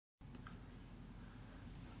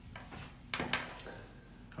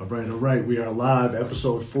All right. We are live,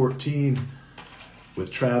 episode 14 with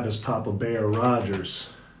Travis Papa Bear Rogers.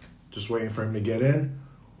 Just waiting for him to get in.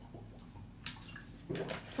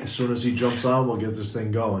 As soon as he jumps on, we'll get this thing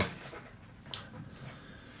going.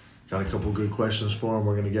 Got a couple good questions for him.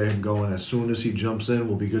 We're going to get him going. As soon as he jumps in,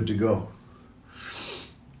 we'll be good to go.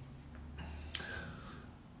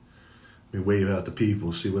 Let me wave at the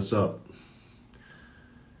people, see what's up.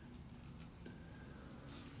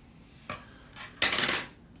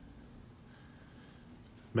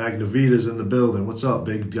 Magnavita's in the building. What's up,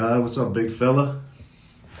 big guy? What's up, big fella?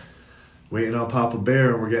 Waiting on Papa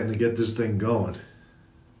Bear, and we're getting to get this thing going.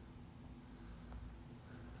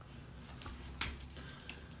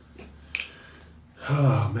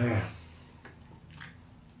 Oh, man.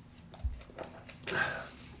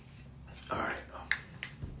 All right.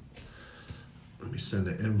 Let me send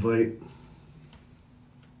an invite.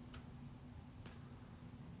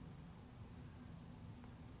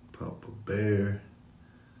 Papa Bear.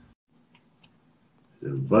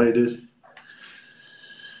 Invited.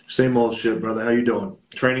 Same old shit, brother. How you doing?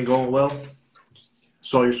 Training going well?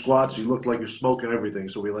 Saw your squats. You look like you're smoking everything,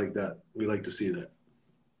 so we like that. We like to see that.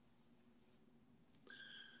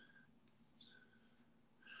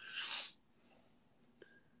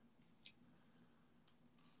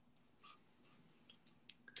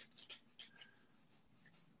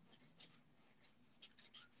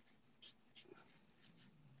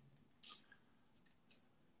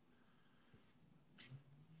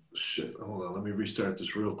 Shit, hold on. Let me restart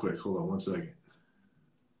this real quick. Hold on 1 second.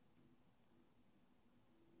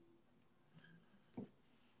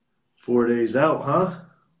 Four days out, huh?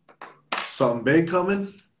 Something big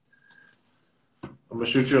coming? I'm going to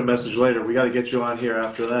shoot you a message later. We got to get you on here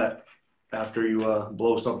after that. After you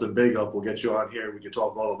blow something big up, we'll get you on here. We can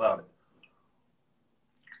talk all about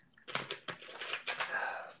it.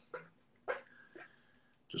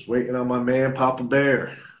 Just waiting on my man, Papa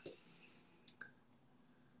Bear.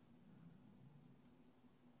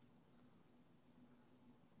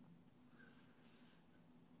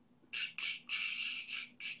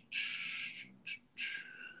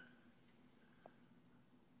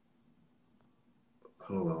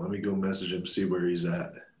 Hold on, let me go message him, see where he's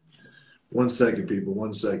at. 1 second, people.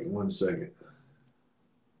 1 second. 1 second.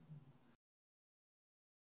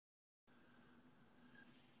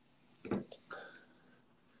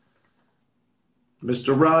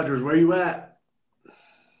 Mr. Rogers, where you at?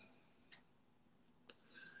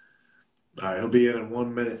 All right, he'll be in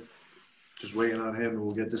 1 minute. Just waiting on him, and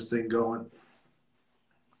we'll get this thing going.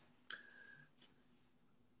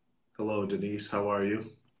 Hello, Denise. How are you?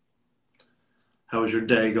 How's your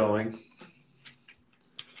day going?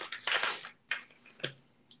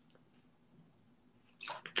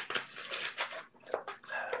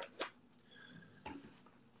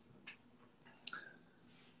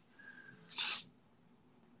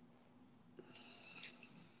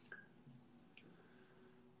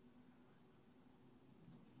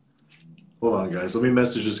 Hold on, guys. Let me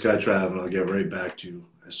message this guy, Trav, and I'll get right back to you.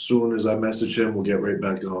 As soon as I message him, we'll get right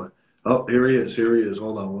back going. Oh, here he is. Here he is.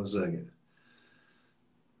 Hold on 1 second.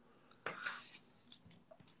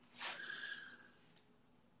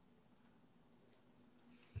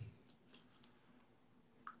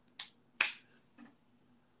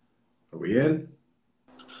 Are we in?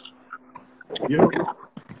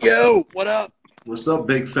 Yo, what up? What's up,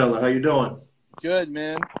 big fella? How you doing? Good,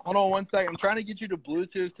 man. Hold on 1 second. I'm trying to get you to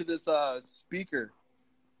Bluetooth to this speaker.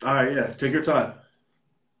 All right, yeah. Take your time.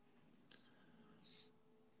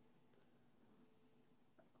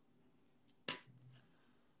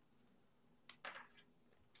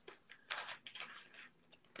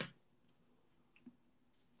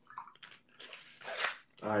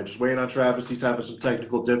 All right, just waiting on Travis. He's having some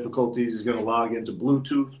technical difficulties. He's going to log into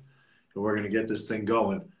Bluetooth, and we're going to get this thing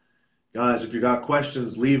going. Guys, if you got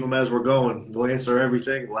questions, leave them as we're going. We'll answer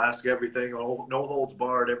everything. We'll ask everything. No holds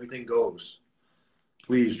barred. Everything goes.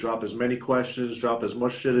 Please drop as many questions. Drop as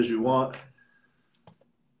much shit as you want.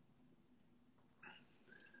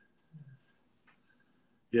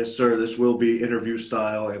 Yes, sir. This will be interview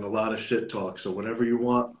style and a lot of shit talk. So whenever you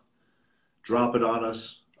want, drop it on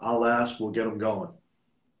us. I'll ask. We'll get them going.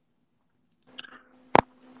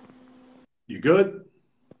 You good?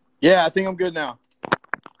 Yeah, I think I'm good now.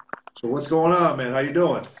 So what's going on, man? How you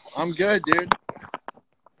doing? I'm good, dude.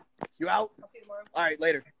 You out? I'll see you tomorrow. All right,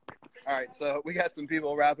 later. All right, so we got some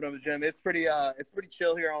people wrapping up the gym. It's pretty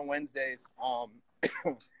chill here on Wednesdays.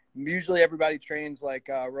 Usually everybody trains like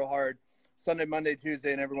real hard Sunday, Monday,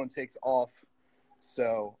 Tuesday, and everyone takes off.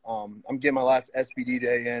 So I'm getting my last SBD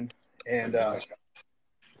day in, and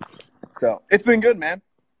so it's been good, man.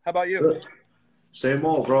 How about you? Good. Same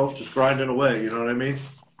old, bro. Just grinding away. You know what I mean?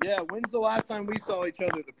 Yeah, when's the last time we saw each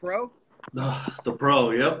other? The pro? The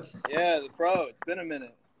pro, yep. Yeah, the pro. It's been a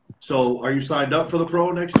minute. So, are you signed up for the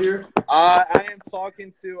pro next year? I am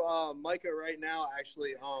talking to Micah right now,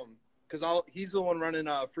 actually, because he's the one running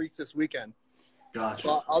Freaks this weekend. Gotcha.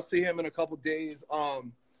 So I'll see him in a couple days.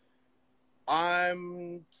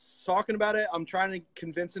 I'm talking about it. I'm trying to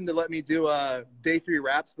convince him to let me do day 3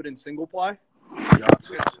 wraps, but in single ply.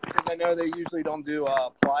 Gotcha. Because I know they usually don't do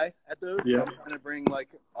ply at those. Yeah. I'm trying to bring like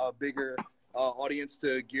a bigger audience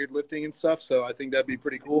to geared lifting and stuff. So I think that'd be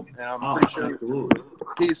pretty cool. And I'm pretty sure absolutely.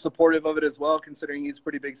 he's supportive of it as well, considering he's a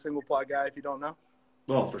pretty big single ply guy, if you don't know.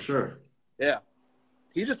 Oh, for sure. Yeah.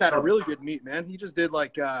 He just had a really good meet, man. He just did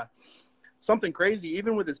like something crazy,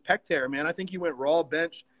 even with his pec tear, man. I think he went raw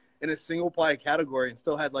bench in a single ply category and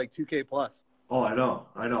still had like 2K plus. Oh, I know.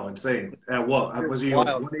 Insane. At what? Was he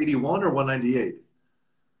wild. 181 or 198?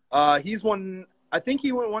 I think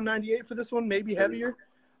he went 198 for this one, maybe heavier.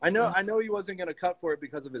 I know he wasn't going to cut for it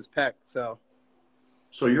because of his pec. So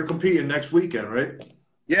you're competing next weekend, right?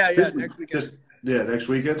 Yeah, next weekend. Next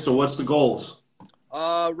weekend. So what's the goals?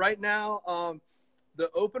 Right now, the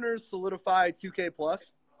openers solidify 2K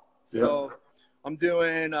plus. So yep. I'm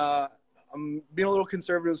being a little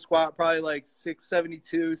conservative squat, probably like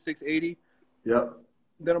 672, 680. Yep.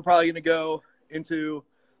 Then I'm probably going to go into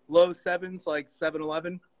low 7s, like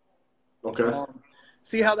 711. Okay.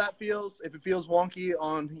 See how that feels. If it feels wonky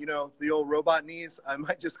on, the old robot knees, I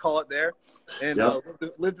might just call it there and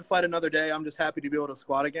live to fight another day. I'm just happy to be able to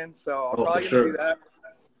squat again. So I'm probably going to do that.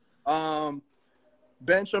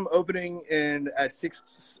 Bench, I'm opening in at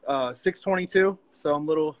 622. So I'm a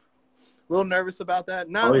little nervous about that.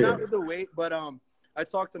 Not with the weight, but I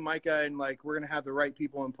talked to Micah and like we're going to have the right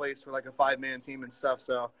people in place for like a 5-man team and stuff.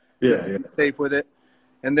 So just to be safe with it.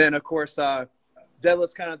 And then, of course,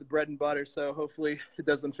 deadlift's kind of the bread and butter, so hopefully it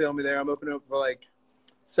doesn't fail me there. I'm opening up for like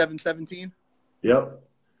 717. Yep.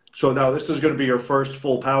 So now this is going to be your first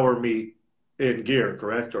full power meet in gear,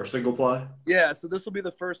 correct? Or single ply? Yeah, so this will be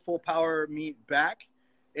the first full power meet back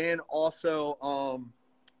and also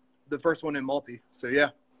the first one in multi. So, yeah.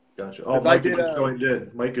 Gotcha. Oh, Micah just joined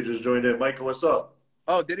in. Micah, what's up?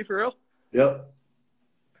 Oh, did he for real? Yep.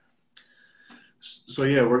 So,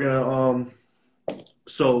 yeah, we're going to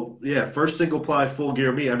first single ply full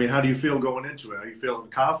gear meet. I mean, how do you feel going into it? Are you feeling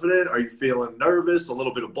confident? Are you feeling nervous? A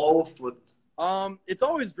little bit of both? It's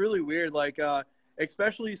always really weird, like,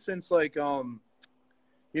 especially since, like,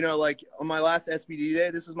 like on my last SBD day,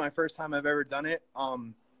 this is my first time I've ever done it,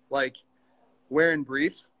 like, wearing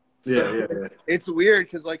briefs. So yeah. It's weird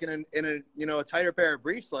because, like, in a tighter pair of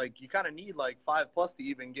briefs, like, you kind of need, like, 5+ to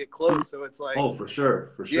even get close. So it's like – oh, for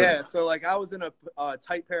sure. Yeah, so, like, I was in a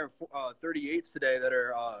tight pair of 38s today that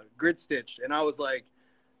are grid stitched, and I was like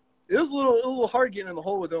 – it was a little hard getting in the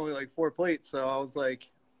hole with only, like, 4 plates. So I was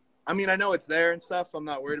like – I mean, I know it's there and stuff, so I'm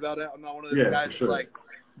not worried about it. I'm not one of those guys that's like,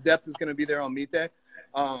 depth is going to be there on meet day.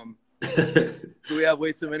 We have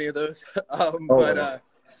way too many of those.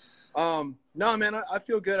 No, man, I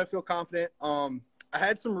feel good. I feel confident. I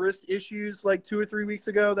had some wrist issues like 2 or 3 weeks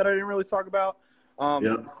ago that I didn't really talk about.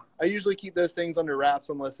 I usually keep those things under wraps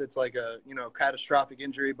unless it's like a, catastrophic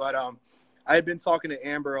injury. But I had been talking to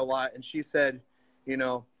Amber a lot, and she said,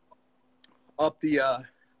 up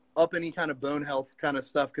any kind of bone health kind of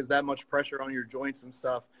stuff because that much pressure on your joints and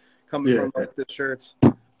stuff coming from like the shirts.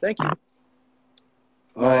 Thank you.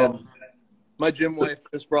 My gym wife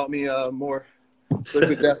just brought me more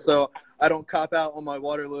liquid death, so I don't cop out on my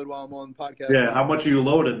water load while I'm on the podcast. Yeah, how much are you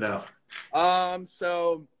loaded now?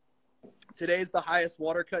 So today's the highest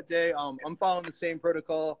water cut day. I'm following the same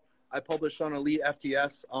protocol I published on Elite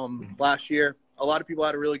FTS last year. A lot of people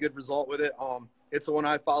had a really good result with it. It's the one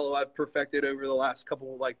I follow. I've perfected over the last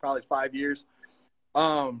couple, like probably 5 years.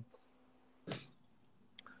 I've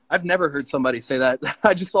never heard somebody say that.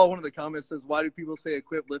 I just saw one of the comments says, "Why do people say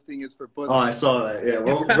equipped lifting is for pussies?" Oh, I saw that. Yeah,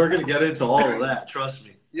 we're gonna get into all of that. Trust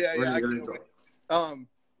me. Yeah.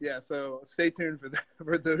 So stay tuned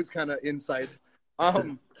for those kind of insights.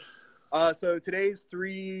 So today's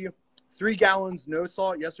three gallons no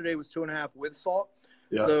salt. Yesterday was 2.5 with salt.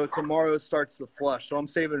 Yeah. So tomorrow starts the flush. So I'm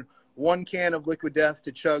saving 1 can of liquid death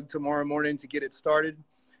to chug tomorrow morning to get it started.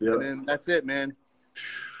 Yeah. And then that's it, man.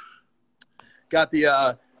 Got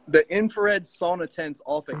the infrared sauna tents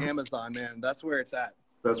off of Amazon, man. That's where it's at.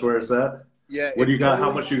 That's where it's at? Yeah. What do you got?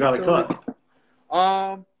 How much you got to cut?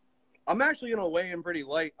 I'm actually going to weigh in pretty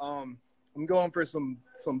light. I'm going for some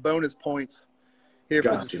bonus points here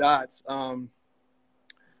for the shots. I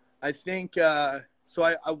think so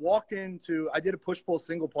I walked into – I did a push-pull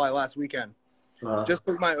single ply last weekend. Just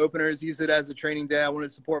took my openers, used it as a training day. I wanted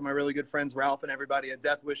to support my really good friends, Ralph and everybody at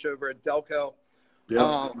Death Wish over at Delco.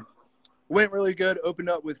 Yep. Went really good. Opened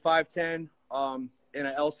up with 510 in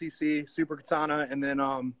an LCC Super Katana, and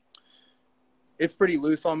then it's pretty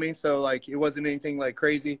loose on me, so like it wasn't anything like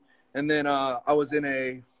crazy. And then I was in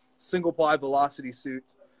a single ply velocity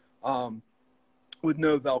suit with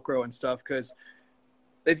no Velcro and stuff, because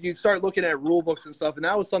if you start looking at rule books and stuff, and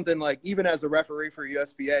that was something like, even as a referee for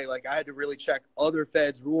USBA, like I had to really check other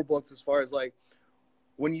feds rule books as far as like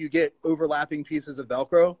when you get overlapping pieces of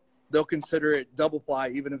Velcro, they'll consider it double ply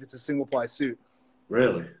even if it's a single ply suit.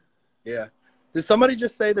 Really? Yeah. Did somebody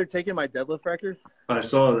just say they're taking my deadlift record? I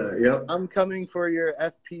saw that. Yep. I'm coming for your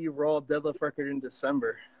FP Raw deadlift record in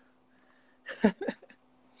December.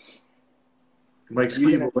 Mike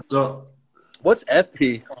Skiba, what's up? What's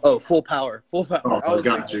FP? Oh, full power. Full power. Oh,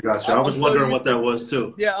 got you. I was wondering what that was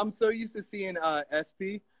too. Yeah, I'm so used to seeing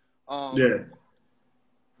SP. Yeah.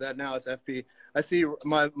 That now it's FP. I see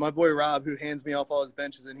my boy Rob, who hands me off all his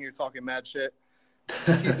benches in here talking mad shit.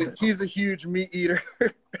 He's a huge meat eater.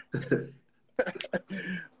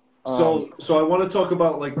 So I want to talk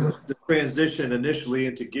about like the transition initially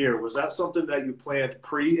into gear. Was that something that you planned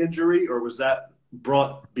pre-injury, or was that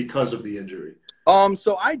brought because of the injury?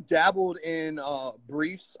 So I dabbled in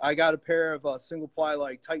briefs. I got a pair of single ply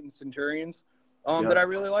like Titan Centurions that I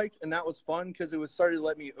really liked, and that was fun because it was starting to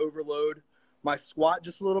let me overload my squat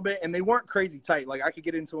just a little bit, and they weren't crazy tight. Like I could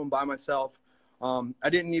get into them by myself. I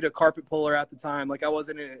didn't need a carpet puller at the time. Like I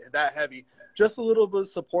wasn't in it that heavy. Just a little bit of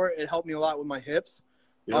support. It helped me a lot with my hips.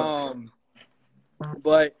 Yeah.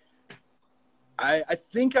 But I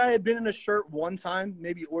think I had been in a shirt one time,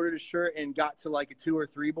 maybe ordered a shirt and got to like a 2 or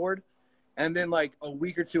 3 board. And then like a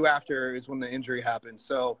week or two after is when the injury happened.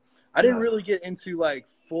 So I didn't really get into like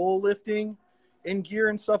full lifting in gear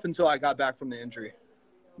and stuff until I got back from the injury.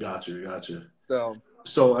 Gotcha.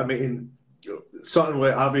 So I mean, something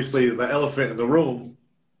with obviously the elephant in the room,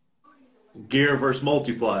 gear versus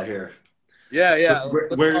multiply here. Yeah.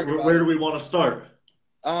 Where do we want to start?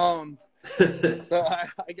 So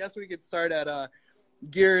I guess we could start at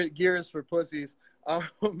gear is for pussies. I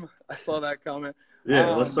saw that comment.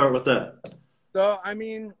 Yeah, let's start with that. So I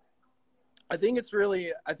mean, I think it's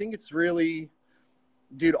really,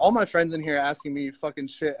 dude, all my friends in here asking me fucking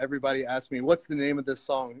shit. Everybody asks me, what's the name of this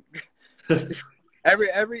song? Every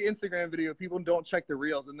Instagram video, people don't check the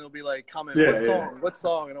reels, and they'll be like, comment, what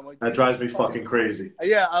song? And I'm like, that drives me fucking crazy.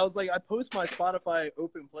 Yeah, I was like, I post my Spotify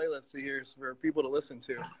open playlist here for people to listen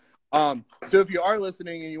to. So if you are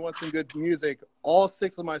listening and you want some good music, all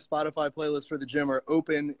 6 of my Spotify playlists for the gym are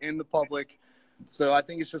open in the public. So I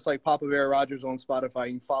think it's just like Papa Bear Rogers on Spotify.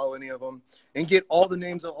 You can follow any of them and get all the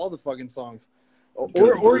names of all the fucking songs.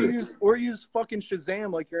 Or use fucking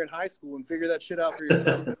Shazam like you're in high school and figure that shit out for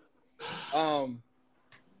yourself.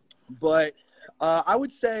 But I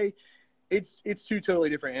would say it's 2 totally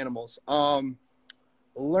different animals.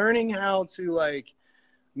 Learning how to like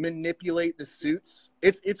manipulate the suits,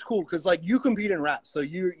 it's cool because like you compete in reps, so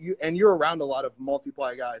you're around a lot of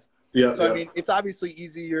multiply guys. Yeah. So I mean, it's obviously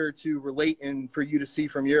easier to relate and for you to see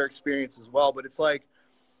from your experience as well. But it's like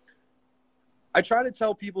I try to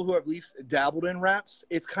tell people who have at least dabbled in reps,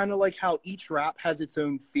 it's kind of like how each rep has its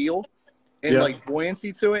own feel and like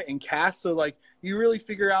buoyancy to it and cast. So like you really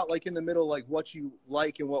figure out like in the middle like what you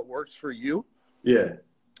like and what works for you. Yeah.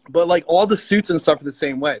 But like all the suits and stuff are the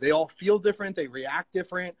same way. They all feel different. They react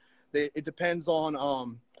different. It depends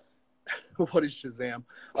on what is Shazam.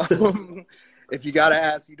 If you gotta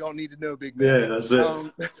ask, you don't need to know, big man. Yeah, that's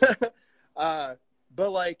it. But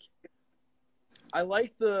like, I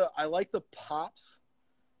like the pops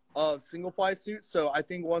of single ply suits. So I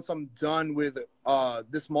think once I'm done with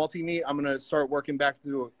this multi meet, I'm gonna start working back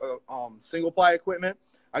to single ply equipment.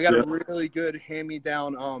 I got a really good hand me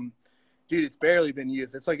down. Dude, it's barely been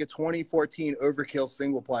used. It's like a 2014 Overkill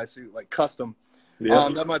single ply suit, like custom.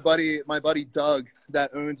 That my buddy Doug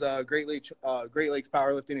that owns Great Lakes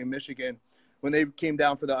Powerlifting in Michigan. When they came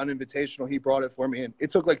down for the Uninvitational, he brought it for me, and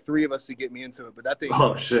it took like 3 of us to get me into it. But that thing,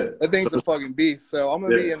 that thing's a fucking beast. So I'm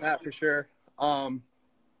gonna be in that for sure.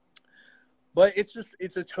 But it's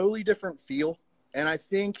a totally different feel, and I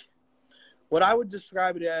think what I would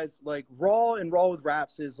describe it as like raw with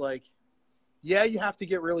wraps is like, yeah, you have to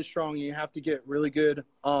get really strong, and you have to get really good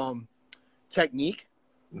technique,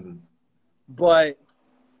 but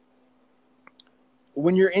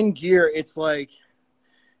when you're in gear, it's like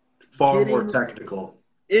far more technical.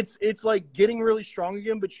 It's like getting really strong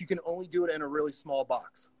again, but you can only do it in a really small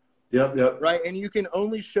box. Yep. Right, and you can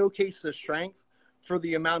only showcase the strength for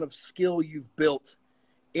the amount of skill you've built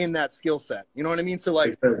in that skill set. You know what I mean? So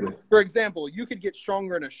like, for example, you could get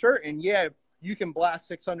stronger in a shirt, and yeah, you can blast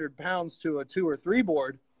 600 pounds to a 2 or 3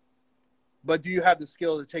 board, but do you have the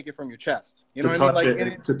skill to take it from your chest? You know to what I mean? touch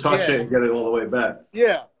it, to touch it and get it all the way back.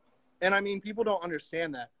 Yeah. And I mean, people don't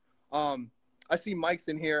understand that. I see Mike's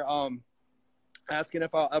in here asking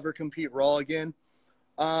if I'll ever compete Raw again.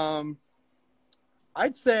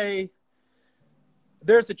 I'd say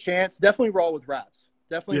there's a chance. Definitely Raw with wraps.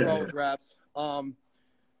 Definitely Raw with wraps.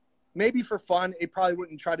 Maybe for fun, it probably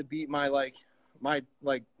wouldn't try to beat my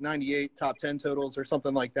 98 top 10 totals or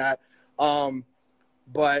something like that.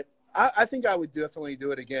 But I think I would definitely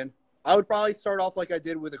do it again. I would probably start off like I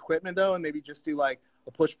did with equipment though, and maybe just do like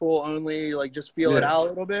a push pull only, like just feel it out a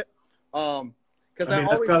little bit. Because I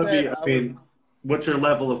always said, what's your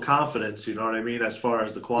level of confidence? You know what I mean, as far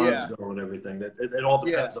as the quads go and everything. That it all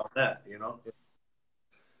depends on that. You know.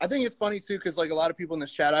 I think it's funny too, because like a lot of people in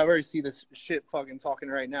this chat, I already see this shit fucking talking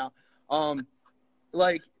right now.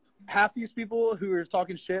 Like half these people who are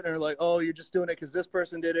talking shit and are like, "Oh, you're just doing it because this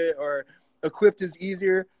person did it," or "Equipped is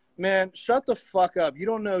easier." Man, shut the fuck up. You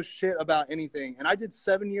don't know shit about anything. And I did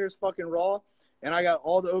 7 years fucking Raw, and I got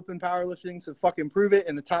all the open powerlifting to fucking prove it,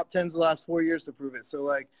 and the top 10s the last 4 years to prove it. So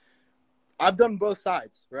like, I've done both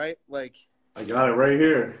sides, right? Like, I got it right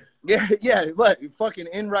here. Yeah, like fucking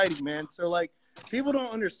in writing, man. So like, people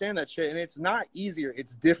don't understand that shit, and it's not easier.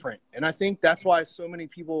 It's different, and I think that's why so many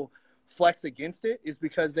people flex against it, is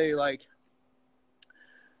because they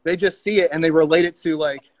just see it and they relate it to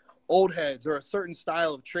like old heads or a certain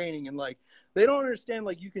style of training, and like they don't understand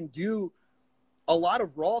like you can do a lot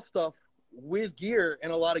of Raw stuff with gear and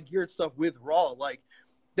a lot of geared stuff with Raw. Like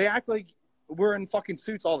they act like we're in fucking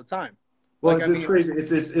suits all the time. Well, like, it's crazy.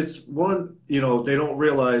 It's one, you know, they don't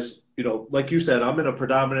realize, you know, like you said, I'm in a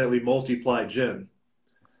predominantly multiply gym.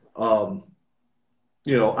 You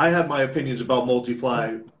know, I had my opinions about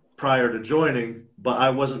multiply prior to joining, but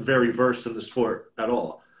I wasn't very versed in the sport at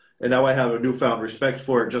all. And now I have a newfound respect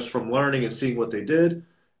for it just from learning and seeing what they did.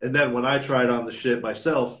 And then when I tried on the shit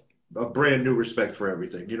myself, a brand new respect for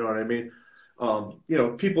everything. You know what I mean? You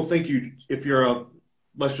know, people think if you're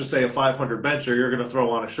let's just say a 500 bencher, you're going to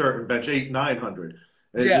throw on a shirt and bench 800-900.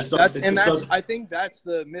 I think that's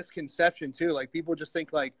the misconception too. Like people just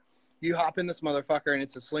think like you hop in this motherfucker and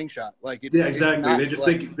it's a slingshot. Like exactly.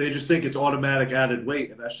 They just think it's automatic added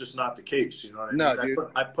weight, and that's just not the case. You know what I mean? No, dude.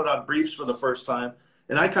 I put on briefs for the first time,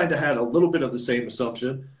 and I kind of had a little bit of the same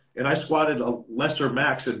assumption, and I squatted a lesser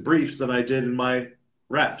max in briefs than I did in my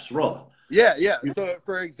wraps raw. Yeah. So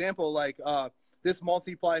for example, like this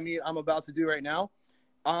multiply meet I'm about to do right now,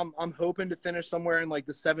 I'm hoping to finish somewhere in like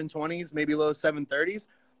the 720s, maybe low 730s.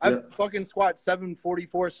 I fucking squat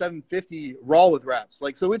 744, 750 raw with wraps.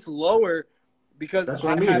 Like, so it's lower because that's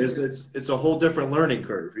what I mean. It's a whole different learning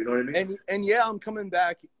curve. You know what I mean? And yeah, I'm coming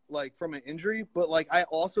back like from an injury, but like I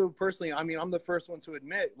also personally, I mean, I'm the first one to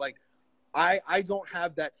admit, like I don't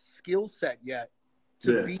have that skill set yet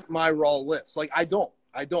to beat my raw lifts. Like I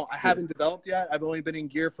haven't developed yet. I've only been in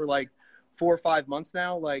gear for like 4 or 5 months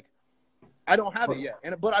now. Like I don't have it yet.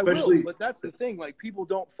 But I will. But that's the thing. Like people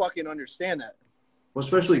don't fucking understand that. Well,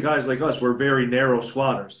 especially guys like us, we're very narrow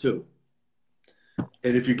squatters too.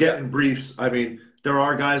 And if you get in briefs, I mean, there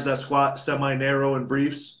are guys that squat semi-narrow in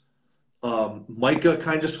briefs. Micah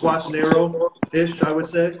kind of squats narrow-ish, I would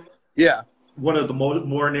say. Yeah. One of the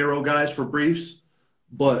more narrow guys for briefs.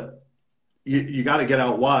 But you got to get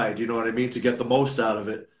out wide, you know what I mean, to get the most out of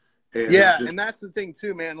it. And and that's the thing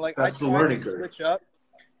too, man. Like that's the learning curve. Switch up,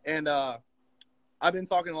 and I've been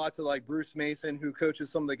talking a lot to like Bruce Mason, who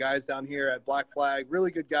coaches some of the guys down here at Black Flag.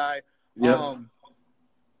 Really good guy. Yep.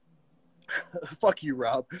 Fuck you,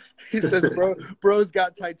 Rob. He says, bro's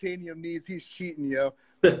got titanium knees. He's cheating, yo.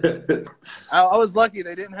 I was lucky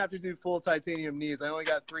they didn't have to do full titanium knees. I only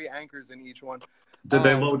got 3 anchors in each one. Did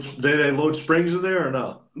they load springs in there or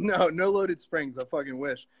no? No loaded springs. I fucking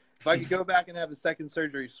wish. If I could go back and have a second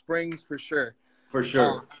surgery, springs for sure. For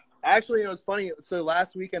sure. Actually, it was funny. So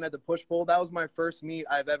last weekend at the push pull, that was my first meet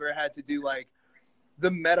I've ever had to do like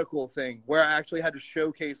the medical thing, where I actually had to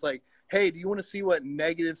showcase like, hey, do you want to see what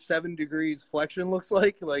 -7 degrees flexion looks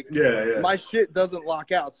like? Like, my shit doesn't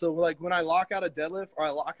lock out. So like when I lock out a deadlift or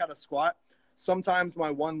I lock out a squat, sometimes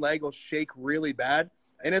my one leg will shake really bad,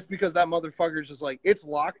 and it's because that motherfucker's just like, it's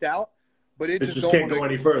locked out, but it just can't go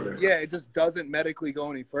any further. Yeah, it just doesn't medically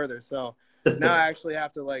go any further. So now I actually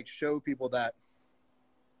have to like show people that.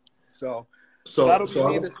 So that'll be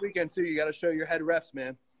me this weekend too. You got to show your head refs,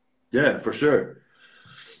 man. Yeah, for sure.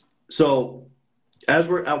 So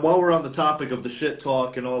while we're on the topic of the shit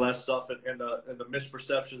talk and all that stuff and the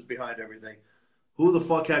misperceptions behind everything, who the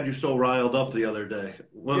fuck had you so riled up the other day?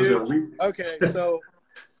 Okay, so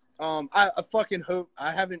I fucking hope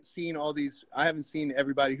I haven't seen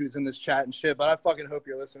everybody who's in this chat and shit, but I fucking hope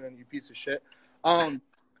you're listening, you piece of shit.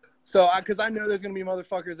 So, because I know there's gonna be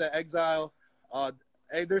motherfuckers at Exile.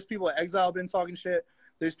 There's people at Exile been talking shit.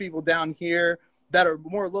 There's people down here that are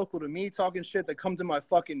more local to me talking shit that come to my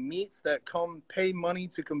fucking meets, that come pay money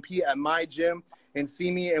to compete at my gym and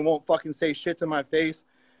see me and won't fucking say shit to my face.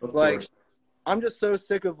 Of Like, course. I'm just so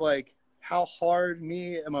sick of like how hard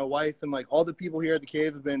me and my wife and like all the people here at the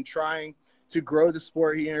cave have been trying to grow the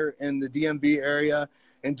sport here in the DMV area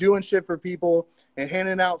and doing shit for people and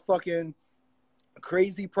handing out fucking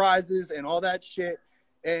crazy prizes and all that shit.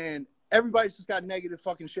 And everybody's just got negative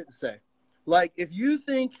fucking shit to say. Like, if you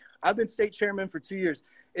think, I've been state chairman for 2 years.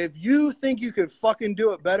 If you think you could fucking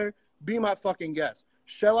do it better, be my fucking guest.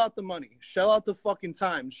 Shell out the money. Shell out the fucking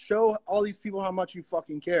time. Show all these people how much you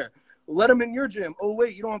fucking care. Let them in your gym. Oh,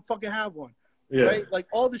 wait, you don't fucking have one. Yeah. Right? Like,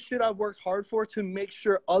 all the shit I've worked hard for to make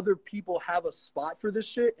sure other people have a spot for this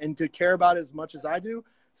shit and to care about it as much as I do,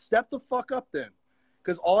 step the fuck up then.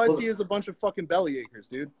 Because all I see is a bunch of fucking belly achers,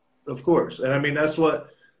 dude. Of course. And I mean, that's what,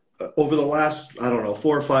 over the last, I don't know,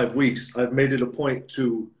 4 or 5 weeks, I've made it a point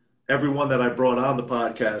to everyone that I brought on the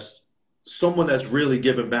podcast, someone that's really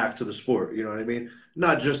given back to the sport. You know what I mean?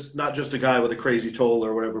 Not just a guy with a crazy toll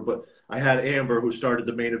or whatever, but I had Amber, who started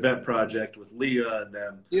the Main Event Project with Leah and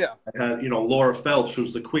them. Yeah. I had, Laura Phelps,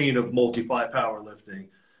 who's the queen of multiply powerlifting.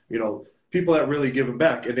 People that really given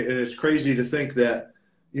back. And it's crazy to think that,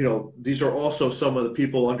 these are also some of the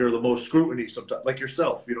people under the most scrutiny sometimes, like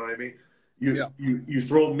yourself, you know what I mean? You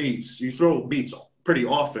throw meets. You throw meets pretty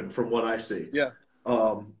often from what I see. Yeah.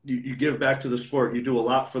 You give back to the sport. You do a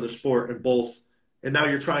lot for the sport in both. And now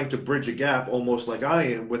you're trying to bridge a gap almost like I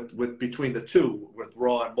am with between the two, with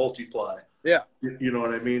Raw and Multiply. Yeah. You know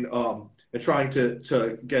what I mean? And trying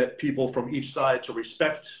to get people from each side to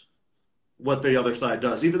respect what the other side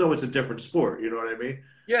does, even though it's a different sport. You know what I mean?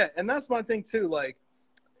 Yeah, and that's my thing too. Like,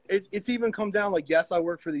 it's even come down, like, yes, I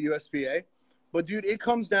work for the USPA, but dude, it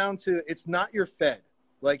comes down to, it's not your fed.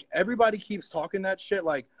 Like, everybody keeps talking that shit,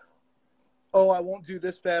 like, oh, I won't do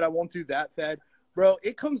this fed, I won't do that fed. Bro,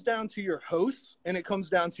 it comes down to your hosts and it comes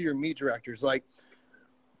down to your meet directors. Like,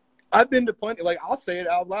 I've been to plenty, like, I'll say it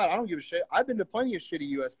out loud, I don't give a shit. I've been to plenty of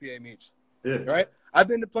shitty USPA meets. Yeah. Right? I've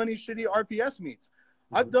been to plenty of shitty RPS meets.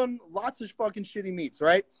 I've done lots of fucking shitty meets,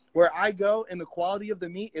 right? Where I go and the quality of the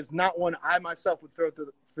meet is not one I myself would throw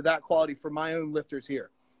for that quality for my own lifters here,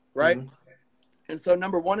 right? Mm-hmm. And so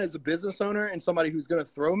number one, as a business owner and somebody who's going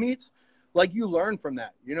to throw meets, like, you learn from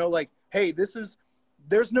that, like, hey, there's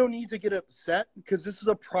no need to get upset because this is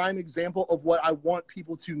a prime example of what I want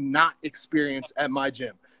people to not experience at my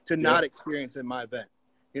gym, to not experience in my event,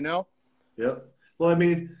 Yeah. Well, I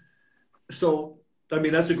mean,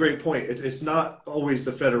 that's a great point. It's not always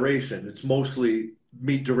the federation. It's mostly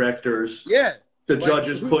meet directors. Yeah. The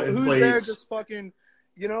judges put in place. Who's there just fucking,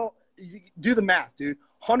 do the math, dude.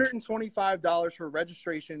 $125 for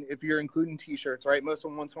registration if you're including T-shirts, right? Most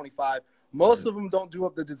of them $125. Most of them don't do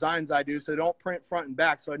up the designs I do, so they don't print front and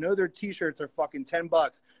back. So I know their T-shirts are fucking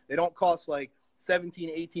 $10. They don't cost like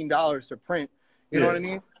 $17, $18 to print. You know what I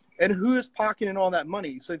mean? And who's pocketing all that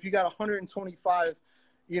money? So if you got $125,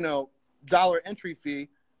 dollar entry fee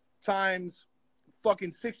times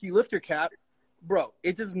fucking 60 lifter cap, bro,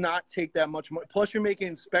 it does not take that much money. Plus you're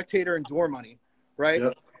making spectator and door money, right?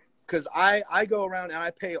 Because I go around and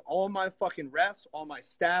I pay all my fucking refs, all my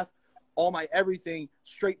staff, all my everything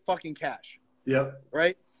straight fucking cash.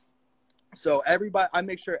 Right? So I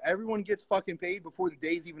make sure everyone gets fucking paid before the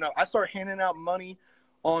day's even up. I start handing out money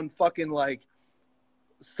on fucking like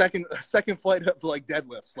second flight of like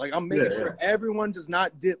deadlifts. Like, I'm making sure everyone does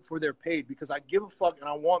not dip for their paid because I give a fuck and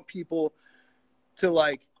I want people to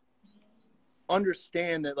like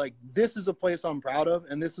understand that like this is a place I'm proud of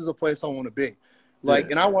and this is a place I want to be.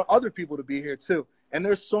 Like, and I want other people to be here too. And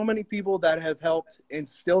there's so many people that have helped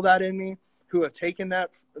instill that in me, who have taken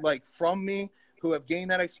that like from me, who have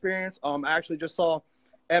gained that experience. I actually just saw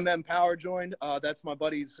MM Power joined. That's my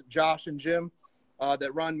buddies Josh and Jim.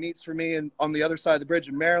 That run meets for me and on the other side of the bridge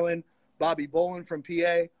in Maryland, Bobby Bolin from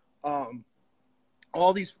PA,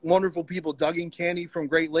 all these wonderful people, Duggan Candy from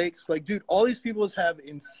Great Lakes. Like, dude, all these people have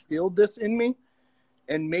instilled this in me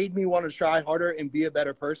and made me want to try harder and be a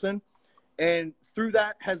better person. And through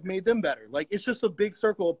that has made them better. Like, it's just a big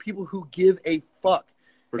circle of people who give a fuck.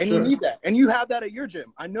 You need that. And you have that at your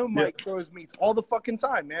gym. I know Mike throws meets all the fucking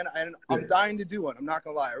time, man. And I'm dying to do one. I'm not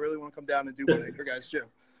going to lie. I really want to come down and do one at your guys' gym.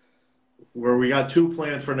 Where we got 2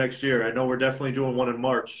 planned for next year. I know we're definitely doing one in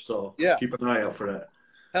March, so keep an eye out for that.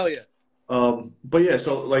 Hell yeah. But yeah,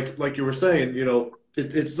 so like you were saying,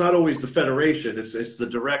 it's not always the federation. It's the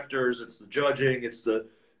directors, it's the judging, it's the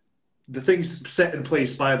things set in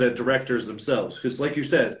place by the directors themselves. Because like you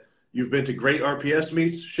said, You've been to great RPS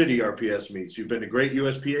meets, shitty RPS meets. You've been to great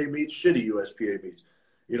USPA meets, shitty USPA meets.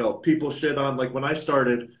 You know, people shit on, like when I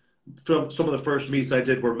started, some of the first meets I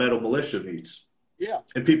did were metal militia meets. Yeah.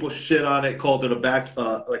 And people shit on it, called it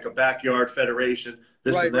like a backyard federation,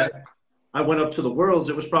 this Right, and that. right. I went up to the Worlds.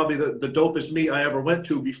 It was probably the dopest meet I ever went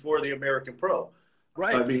to before the American Pro.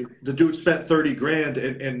 Right. I mean, the dude spent 30 grand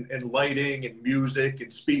in lighting and music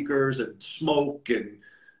and speakers and smoke and,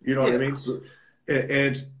 you know what I mean? So,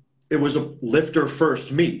 and it was a lifter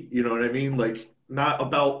first meet, you know what I mean? Like, not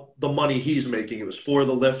about the money he's making. It was for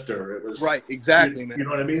the lifter. It was right. Exactly, man. You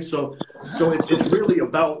know what I mean? So it's really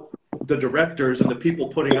about the directors and the people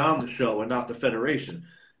putting on the show and not the federation.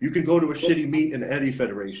 You can go to a shitty meet in any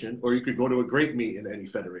federation, or you could go to a great meet in any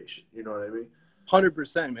federation. You know what I mean?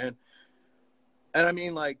 100%, man. And I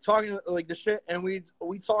mean, like, talking like the shit, and we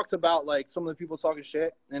talked about like some of the people talking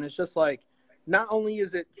shit, and it's just like, not only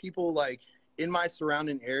is it people like in my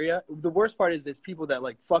surrounding area, the worst part is it's people that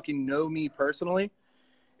like fucking know me personally,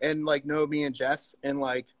 and like know me and Jess, and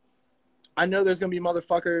like, I know there's gonna be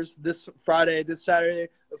motherfuckers this Friday, this Saturday.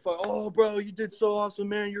 Oh, bro, you did so awesome,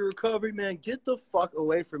 man. Your recovery, man. Get the fuck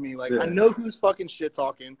away from me. Like, I know who's fucking shit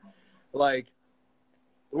talking. Like,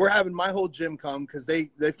 we're having my whole gym come because they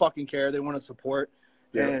fucking care. They want to support.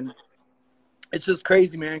 Yeah. And it's just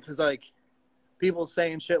crazy, man, because, like, people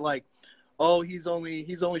saying shit like, oh, he's only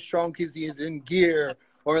strong because he is in gear,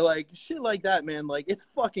 or, like, shit like that, man. Like, it's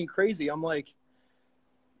fucking crazy. I'm like,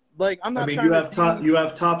 I'm not. I mean, you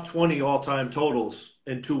have top 20 all-time totals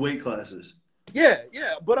in 2 weight classes. Yeah,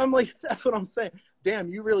 but I'm like, that's what I'm saying.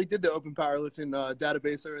 Damn, you really did the open powerlifting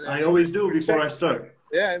database over there. I always do before I start.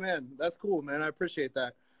 Yeah, man, that's cool, man. I appreciate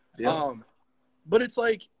that. Yeah. But it's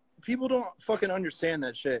like, people don't fucking understand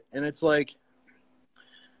that shit, and it's like,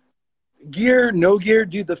 gear, no gear,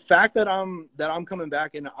 dude. The fact that I'm coming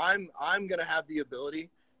back and I'm gonna have the ability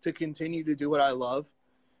to continue to do what I love,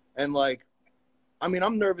 and like, I mean,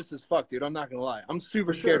 I'm nervous as fuck, dude. I'm not gonna lie. I'm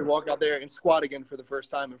super scared to walk out there and squat again for the first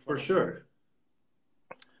time in front of me.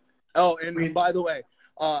 Oh, and by the way,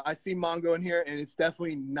 I see Mongo in here, and it's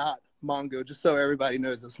definitely not Mongo. Just so everybody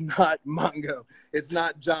knows, it's not Mongo. It's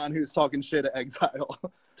not John who's talking shit at Exile.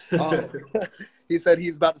 He said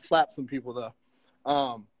he's about to slap some people, though.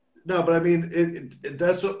 No, but I mean,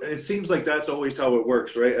 it seems like that's always how it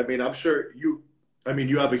works, right? I mean, I'm sure you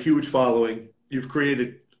have a huge following. You've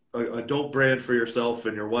created a dope brand for yourself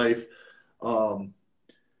and your wife. But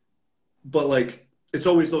like, it's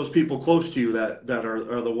always those people close to you that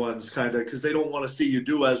are the ones kind of, because they don't want to see you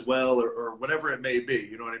do as well or whatever it may be.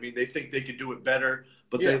 You know what I mean? They think they could do it better,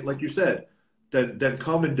 but they, like you said, then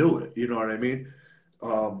come and do it. You know what I mean?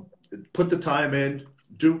 Put the time in,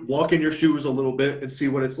 walk in your shoes a little bit and see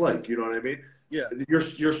what it's like. You know what I mean? Yeah.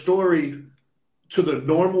 Your story to the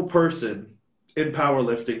normal person in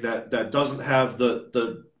powerlifting that doesn't have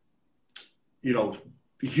the you know,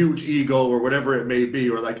 huge ego or whatever it may be,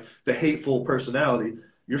 or like the hateful personality,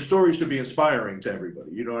 your story should be inspiring to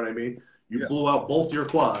everybody. You know what I mean? You blew out both your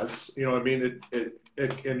quads, you know what I mean?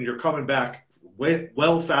 And you're coming back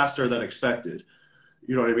well faster than expected.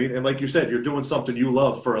 You know what I mean? And like you said, you're doing something you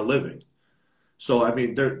love for a living. So, I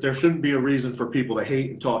mean, there shouldn't be a reason for people to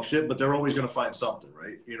hate and talk shit, but they're always going to find something,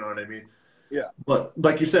 right? You know what I mean? Yeah. But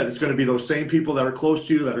like you said, it's going to be those same people that are close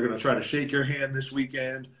to you that are going to try to shake your hand this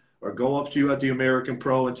weekend, or go up to you at the American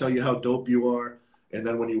Pro and tell you how dope you are. And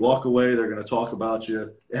then when you walk away, they're going to talk about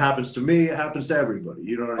you. It happens to me. It happens to everybody.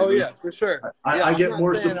 You know what I mean? Oh, yeah, for sure. I get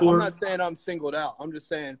more support. I'm not saying I'm singled out. I'm just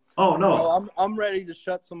saying. Oh, no. I'm ready to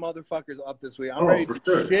shut some motherfuckers up this week. I'm ready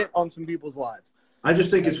to shit on some people's lives. I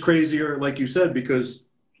just think it's crazier, like you said, because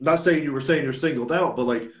not saying you were saying you're singled out, but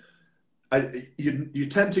like you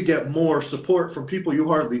tend to get more support from people you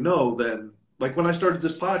hardly know than, like when I started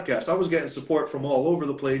this podcast, I was getting support from all over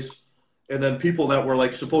the place. And then people that were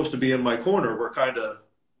like supposed to be in my corner were kind of,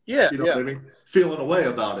 what I mean, feeling away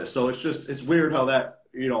about it. So it's weird how that,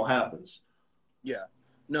 happens. Yeah,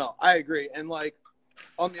 no, I agree. And like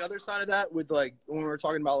on the other side of that, with like when we're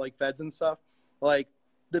talking about like feds and stuff, like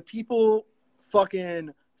the people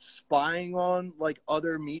fucking spying on like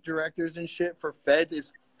other meet directors and shit for feds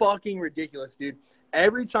is fucking ridiculous, dude.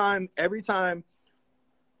 Every time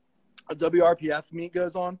a WRPF meet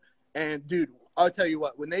goes on, and dude, I'll tell you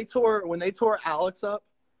what, when they tore Alex up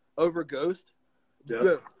over Ghost,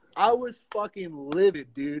 dude, I was fucking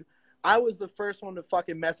livid, dude. I was the first one to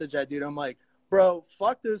fucking message that dude. I'm like, bro,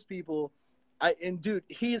 fuck those people. Dude,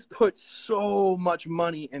 he's put so much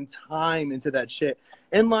money and time into that shit.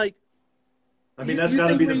 And like, I mean, that's got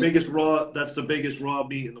to be the biggest raw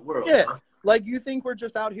meet in the world. Yeah. Huh? Like, you think we're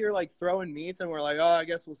just out here like throwing meats and we're like, oh, I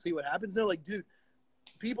guess we'll see what happens. No, like, dude,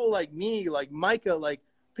 people like me, like Micah, like,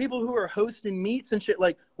 people who are hosting meets and shit,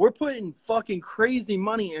 like, we're putting fucking crazy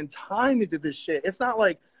money and time into this shit. It's not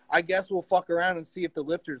like, I guess we'll fuck around and see if the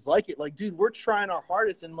lifters like it. Like, dude, we're trying our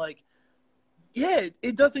hardest, and like, yeah,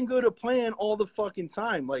 it doesn't go to plan all the fucking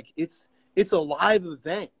time. Like, it's a live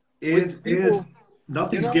event. And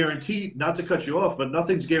nothing's guaranteed, not to cut you off, but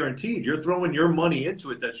nothing's guaranteed. You're throwing your money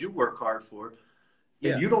into it that you work hard for.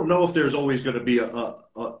 And you don't know if there's always going to be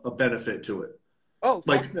a benefit to it. Oh,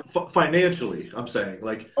 like financially, I'm saying.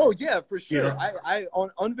 Like, oh yeah, for sure. You know? I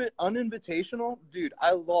on uninvitational, dude,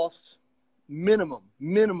 I lost minimum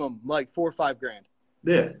like $4 or $5 grand.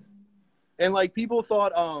 Yeah. And like people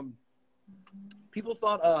thought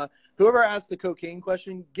whoever asked the cocaine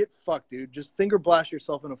question, get fucked, dude. Just finger blast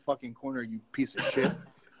yourself in a fucking corner, you piece of shit.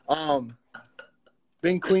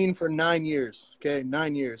 Been clean for 9 years. Okay,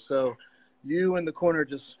 9 years. So you in the corner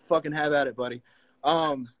just fucking have at it, buddy.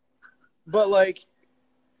 But like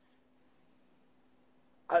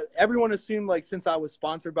everyone assumed, like, since I was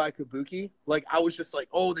sponsored by Kabuki, like, I was just like,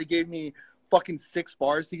 oh, they gave me fucking 6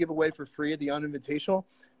 bars to give away for free at the Uninvitational.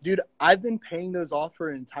 Dude, I've been paying those off for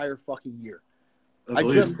an entire fucking year. I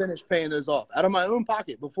just finished paying those off out of my own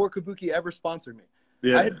pocket before Kabuki ever sponsored me.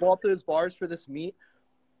 Yeah. I had bought those bars for this meet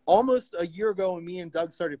almost a year ago when me and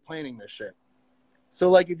Doug started planning this shit. So,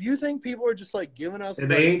 like, if you think people are just, like, giving us... And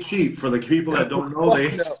they ain't cheap. For the people that don't know, they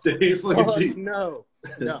ain't fucking cheap. No.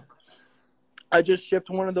 I just shipped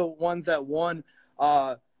one of the ones that won.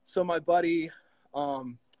 So my buddy,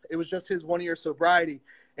 it was just his 1 year sobriety.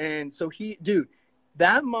 And so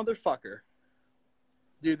that motherfucker,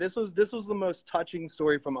 dude, this was the most touching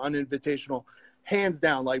story from Uninvitational, hands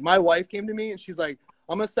down. Like, my wife came to me and she's like,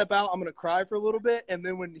 I'm going to step out, I'm going to cry for a little bit, and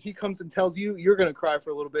then when he comes and tells you, you're going to cry for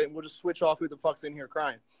a little bit, and we'll just switch off who the fuck's in here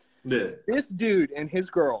crying. Yeah. This dude and his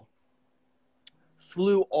girl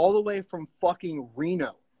flew all the way from fucking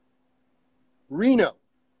Reno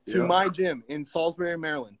to my gym in Salisbury,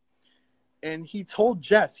 Maryland. And he told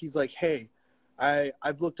Jess, he's like, hey,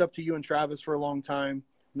 I've looked up to you and Travis for a long time,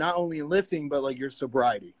 not only in lifting, but like your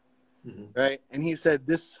sobriety. Mm-hmm. Right. And he said,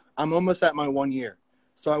 I'm almost at my 1 year.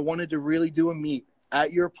 So I wanted to really do a meet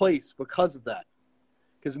at your place because of that.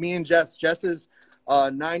 Because me and Jess is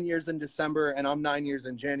 9 years in December and I'm 9 years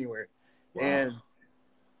in January. Wow. And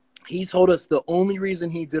he told us the only reason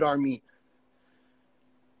he did our meet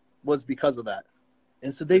was because of that.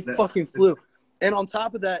 And so they fucking flew. And on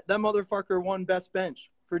top of that, that motherfucker won best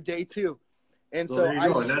bench for day 2. And so there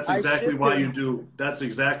you go. And that's exactly why you do. That's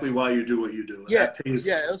exactly why you do what you do. And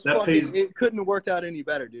yeah, it couldn't have worked out any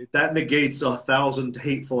better, dude. That negates 1,000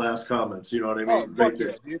 hateful ass comments. You know what I mean? Oh, fuck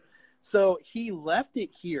yeah, dude. So he left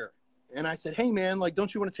it here, and I said, "Hey, man, like,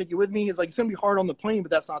 don't you want to take it with me?" He's like, "It's gonna be hard on the plane, but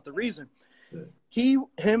that's not the reason." Yeah.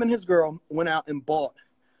 Him and his girl went out and bought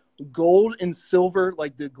gold and silver,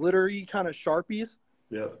 like the glittery kind of Sharpies.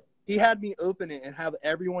 Yeah. He had me open it and have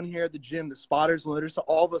everyone here at the gym, the spotters, lifters,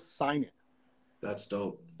 all of us sign it. That's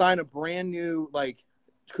dope. Sign a brand new, like,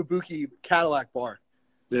 Kabuki Cadillac bar.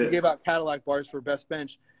 Yeah. He gave out Cadillac bars for best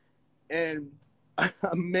bench. And I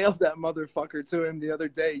mailed that motherfucker to him the other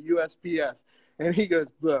day, USPS. And he goes,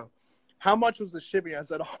 bro, how much was the shipping? I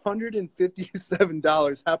said,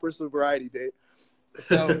 $157, happy sobriety date.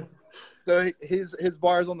 So his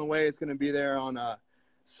bar is on the way. It's going to be there on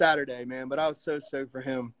Saturday, man. But I was so stoked for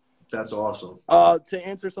him. That's awesome. To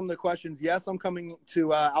answer some of the questions, yes, I'm coming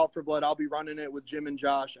to Out for Blood. I'll be running it with Jim and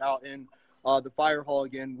Josh out in the fire hall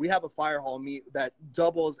again. We have a fire hall meet that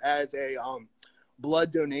doubles as a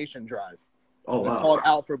blood donation drive. Oh, wow. It's called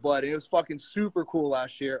Out for Blood. And it was fucking super cool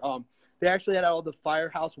last year. They actually had all the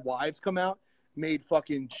firehouse wives come out, made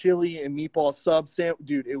fucking chili and meatball sub sandwich.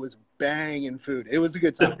 Dude, it was banging food. It was a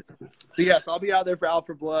good time. So, yes, I'll be out there for Out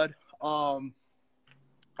for Blood. I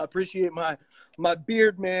appreciate my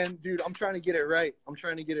beard, man. Dude, I'm trying to get it right. I'm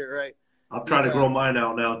trying to grow mine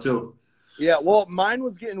out now, too. Yeah, well, mine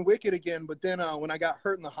was getting wicked again, but then when I got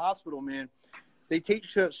hurt in the hospital, man, they take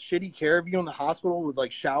such shitty care of you in the hospital with,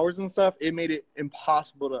 like, showers and stuff. It made it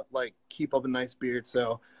impossible to, like, keep up a nice beard.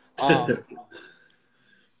 So I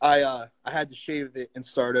had to shave it and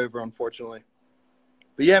start over, unfortunately.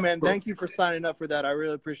 But, yeah, man, thank you for signing up for that. I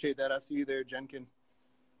really appreciate that. I see you there, Jenkin.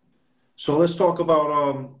 So let's talk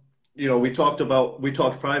about we talked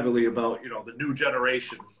privately about, the new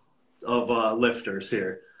generation of lifters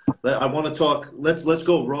here. I want to talk, let's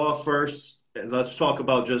go Raw first, and let's talk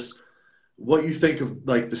about just what you think of,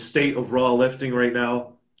 like, the state of Raw lifting right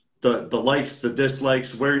now, the likes, the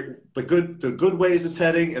dislikes, where the good ways it's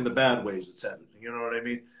heading and the bad ways it's heading. You know what I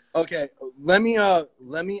mean? Okay, let me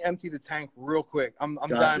empty the tank real quick. I'm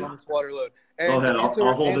dying on this water load. And go ahead,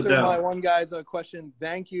 I'll hold it down. My one guy's question,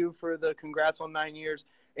 thank you for the congrats on 9 years.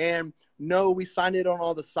 And no, we signed it on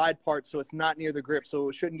all the side parts, so it's not near the grip, so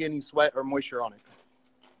it shouldn't get any sweat or moisture on it.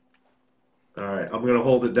 All right, I'm going to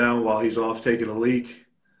hold it down while he's off taking a leak.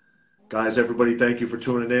 Guys, everybody, thank you for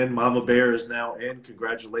tuning in. Mama Bear is now in.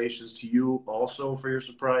 Congratulations to you also for your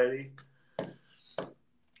sobriety.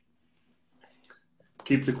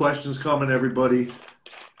 Keep the questions coming, everybody.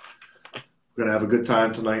 We're going to have a good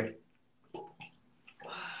time tonight.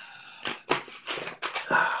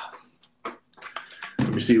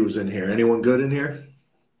 Let me see who's in here. Anyone good in here?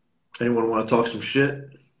 Anyone want to talk some shit?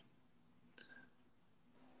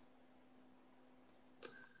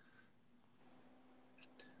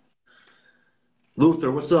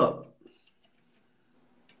 Luther, what's up?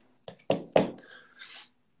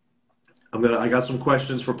 I got some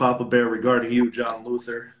questions for Papa Bear regarding you, John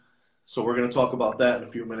Luther. So we're going to talk about that in a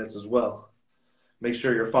few minutes as well. Make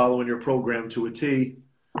sure you're following your program to a T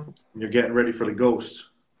and you're getting ready for the ghost.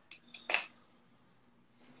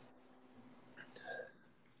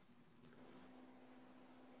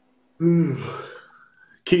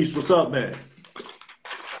 Keith, what's up, man?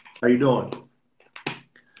 How you doing?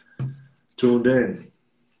 Tuned in.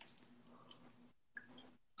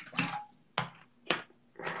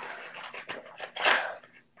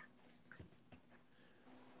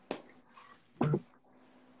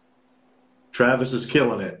 Travis is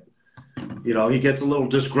killing it. You know, he gets a little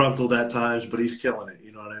disgruntled at times, but he's killing it.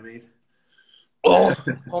 You know what I mean?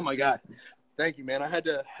 Oh my God. Thank you, man. I had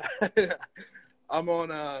to I'm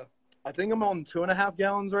on I think I'm on 2.5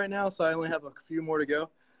 gallons right now, so I only have a few more to go.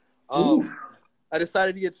 I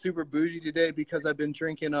decided to get super bougie today because I've been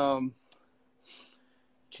drinking can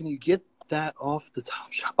you get that off the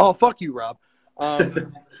top shelf? Oh, fuck you, Rob.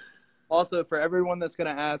 Also, for everyone that's gonna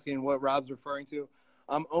ask and what Rob's referring to,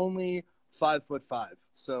 I'm only 5'5".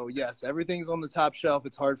 So yes, everything's on the top shelf.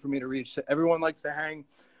 It's hard for me to reach. Everyone likes to hang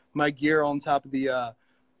my gear on top of the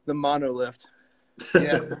monolift.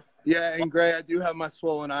 Yeah, and Gray, I do have my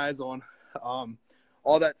swollen eyes on.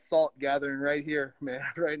 All that salt gathering right here, man,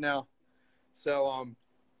 right now. So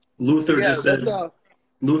Luther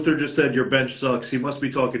just said your bench sucks. He must be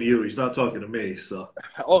talking to you. He's not talking to me. So.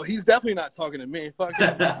 Oh, he's definitely not talking to me. Fuck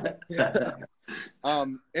him.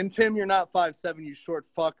 And Tim, you're not 5'7", you short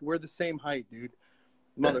fuck. We're the same height, dude.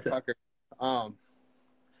 Motherfucker.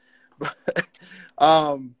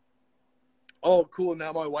 Oh, cool.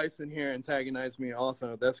 Now my wife's in here antagonized me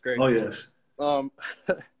also. That's great. Oh, yes.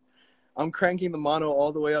 I'm cranking the mono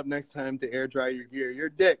all the way up next time to air dry your gear. You're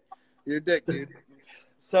a dick, dude.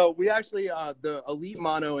 So we actually, the Elite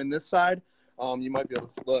mono in this side, you might be able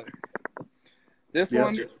to look. This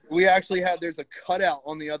one, we actually had, there's a cutout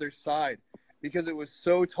on the other side because it was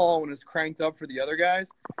so tall when it's cranked up for the other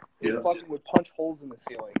guys, it fucking would punch holes in the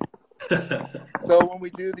ceiling. So when we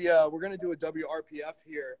do the, we're going to do a WRPF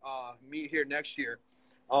here, meet here next year,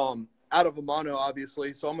 out of a mono,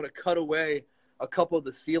 obviously. So I'm going to cut away a couple of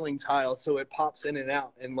the ceiling tiles so it pops in and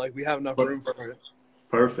out and like we have enough room for it.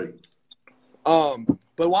 Perfect. But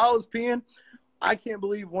while I was peeing, I can't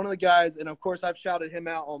believe one of the guys, and of course I've shouted him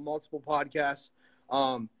out on multiple podcasts.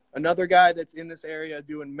 Another guy that's in this area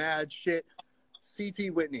doing mad shit,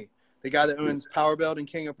 CT Whitney, the guy that owns Power Belt and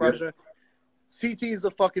King of Prussia. CT is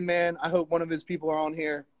a fucking man. I hope one of his people are on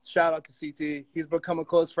here. Shout out to CT. He's become a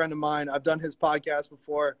close friend of mine. I've done his podcast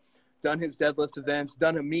before, done his deadlift events,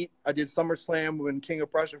 done a meet. I did SummerSlam when King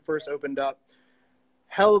of Prussia first opened up.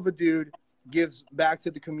 Hell of a dude, gives back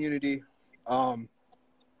to the community.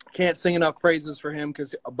 Can't sing enough praises for him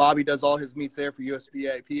because Bobby does all his meets there for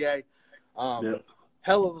USPA, PA.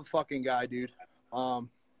 Hell of a fucking guy, dude.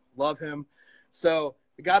 Love him. So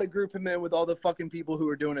we got to group him in with all the fucking people who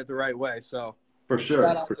are doing it the right way. So for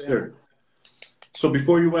sure. So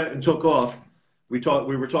before you went and took off, we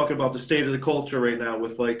were talking about the state of the culture right now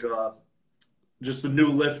with like just the new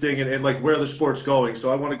lifting and like where the sport's going.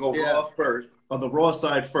 So I want to go raw first. On the raw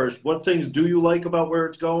side first, what things do you like about where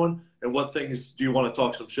it's going, and what things do you want to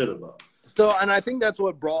talk some shit about? So, and I think that's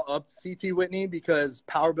what brought up CT Whitney because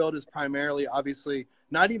Power Build is primarily, obviously,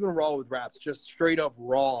 not even raw with wraps, just straight up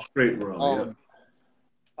raw. Straight raw,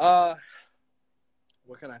 what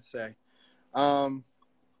can I say? Oh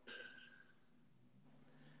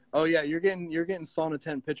yeah, you're getting sauna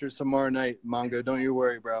tent pictures tomorrow night, Mongo. Don't you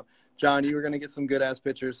worry, bro. John, you were gonna get some good ass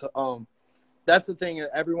pictures. That's the thing.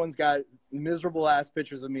 Everyone's got miserable ass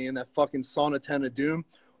pictures of me in that fucking sauna tent of doom.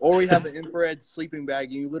 Or we have an infrared sleeping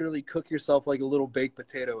bag and you literally cook yourself like a little baked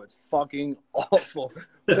potato. It's fucking awful.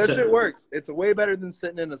 But that shit works. It's way better than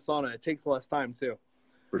sitting in a sauna. It takes less time too.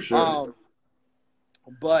 For sure.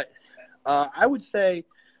 But I would say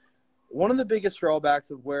one of the biggest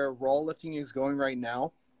drawbacks of where raw lifting is going right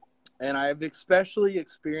now, and I've especially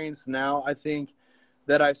experienced now, I think,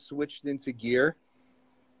 that I switched into gear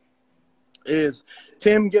is,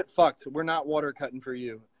 Tim, get fucked. We're not water cutting for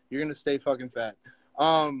you. You're going to stay fucking fat.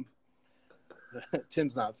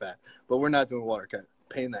 Tim's not fat, but we're not doing water cut.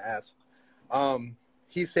 Pain in the ass.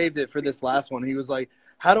 He saved it for this last one. He was like,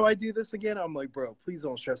 how do I do this again? I'm like, bro, please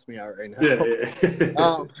don't stress me out right now.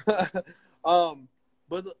 Yeah.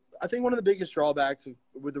 But I think one of the biggest drawbacks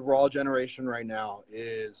with the Raw generation right now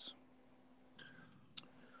is,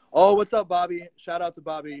 oh, what's up, Bobby? Shout out to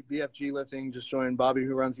Bobby, BFG Lifting. Just joined. Bobby,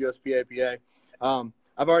 who runs USPA PA.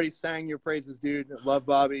 I've already sang your praises, dude. Love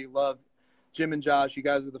Bobby. Love Jim and Josh. You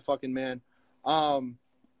guys are the fucking man.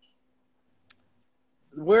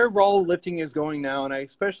 Where Raw lifting is going now, and I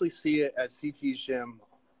especially see it at CT's gym,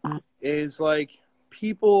 is like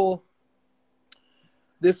people,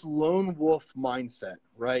 this lone wolf mindset,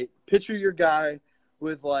 right? Picture your guy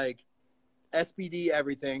with like SBD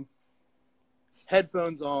everything,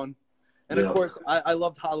 headphones on, and of course, I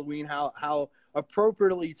loved Halloween, how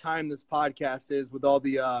appropriately timed this podcast is with all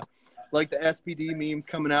the like the SPD memes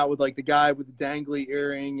coming out with like the guy with the dangly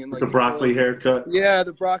earring and like the broccoli haircut. Yeah,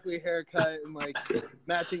 the broccoli haircut and like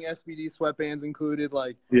matching SPD sweatbands included.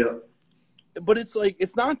 Like, yeah. But it's like,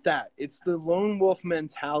 it's not that. It's the lone wolf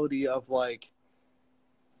mentality of like,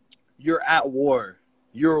 you're at war.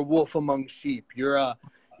 You're a wolf among sheep. You're a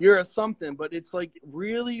something. But it's like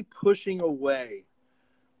really pushing away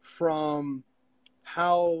from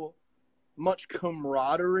how much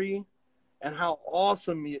camaraderie and how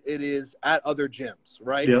awesome it is at other gyms,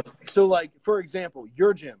 right? Yep. So, like, for example,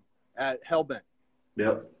 your gym at Hellbent.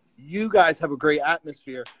 Yep. You guys have a great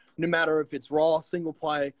atmosphere, no matter if it's Raw, single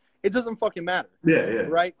play. It doesn't fucking matter. Yeah.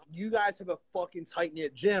 Right? You guys have a fucking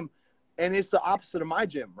tight-knit gym, and it's the opposite of my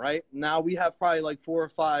gym, right? Now, we have probably like 4 or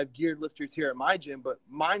 5 geared lifters here at my gym, but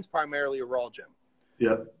mine's primarily a Raw gym.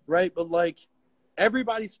 Yep. Right? But, like,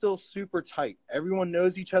 everybody's still super tight. Everyone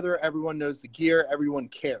knows each other. Everyone knows the gear. Everyone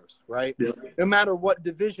cares, right? Yep. No matter what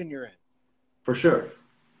division you're in. For sure.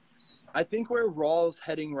 I think where Raw's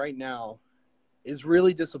heading right now is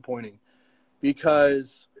really disappointing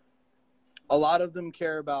because a lot of them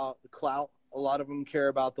care about the clout. A lot of them care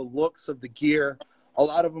about the looks of the gear. A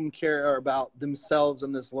lot of them care about themselves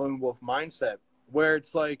and this lone wolf mindset, where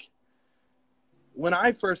it's like, when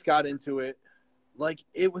I first got into it, like,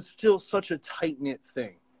 it was still such a tight-knit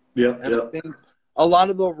thing. Yeah. And I think a lot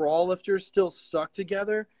of the Raw lifters still stuck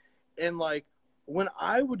together. And, like, when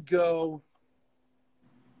I would go,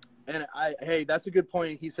 and hey, that's a good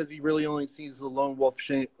point. He says he really only sees the lone wolf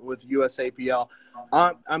with USAPL.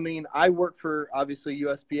 I mean, I work for, obviously,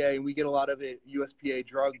 USPA, and we get a lot of it USPA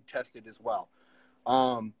drug tested as well.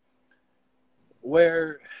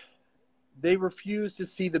 Where they refuse to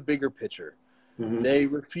see the bigger picture. Mm-hmm. They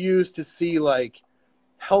refuse to see, like,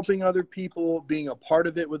 helping other people, being a part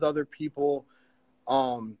of it with other people.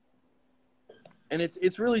 And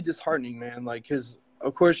it's really disheartening, man. Like, because,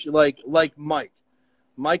 of course, like Mike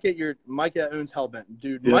that owns Hellbent,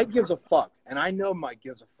 dude. Yeah. Mike gives a fuck, and I know Mike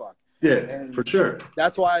gives a fuck. Yeah, and for sure.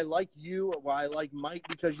 That's why I like you, why I like Mike,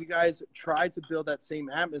 because you guys try to build that same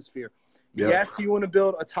atmosphere. Yeah. Yes, you want to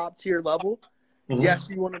build a top tier level. Mm-hmm. Yes,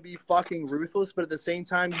 you want to be fucking ruthless, but at the same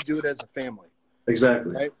time, you do it as a family.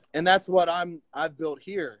 Exactly. Right? And that's what I've built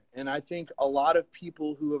here. And I think a lot of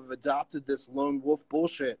people who have adopted this lone wolf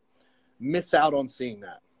bullshit miss out on seeing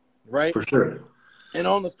that. Right? For sure. And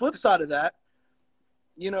on the flip side of that,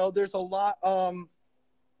 you know, there's a lot of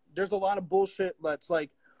bullshit that's like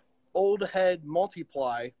old head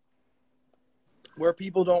multiply, where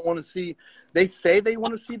people don't want to see, they say they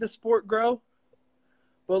want to see the sport grow,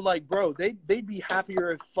 but like, bro, they'd be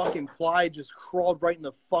happier if fucking Ply just crawled right in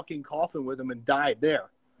the fucking coffin with him and died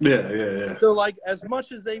there. Yeah. So like, as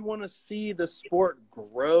much as they want to see the sport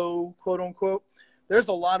grow, quote unquote, there's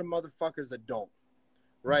a lot of motherfuckers that don't,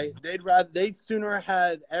 right? They'd sooner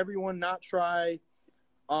had everyone not try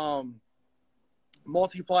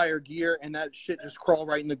multiplier gear and that shit just crawl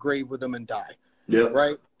right in the grave with them and die. Yeah.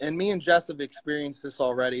 Right. And me and Jess have experienced this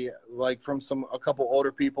already, like from a couple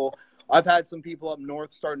older people. I've had some people up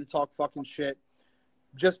north starting to talk fucking shit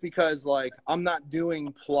just because, like, I'm not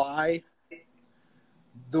doing Ply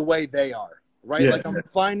the way they are. Right. Yeah. Like, I'm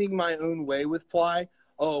finding my own way with Ply.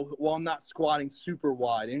 Oh, well, I'm not squatting super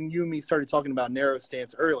wide. And you and me started talking about narrow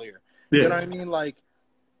stance earlier. Yeah. You know what I mean? Like,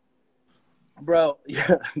 bro,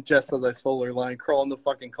 yeah, Jess said that solar line, crawl in the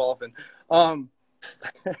fucking coffin.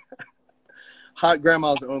 Hot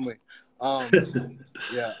grandmas only.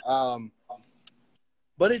 Yeah.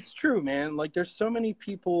 But it's true, man. Like, there's so many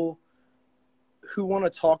people who want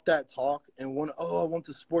to talk that talk and I want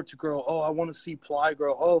the sport to grow. Oh, I want to see Ply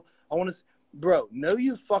grow. Oh, I want to. bro, no,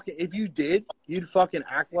 you fucking, if you did, you'd fucking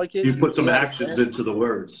act like it. You put You'd some be at actions events. into the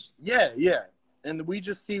words. Yeah, yeah. And we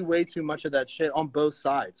just see way too much of that shit on both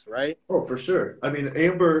sides, right? Oh, for sure. I mean,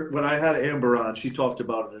 Amber, when I had Amber on, she talked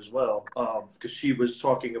about it as well. Because she was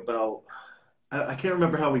talking about, I can't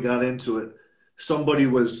remember how we got into it.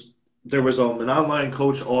 There was an online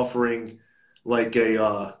coach offering like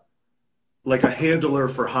a handler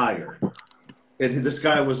for hire. And this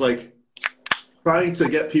guy was like trying to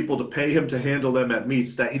get people to pay him to handle them at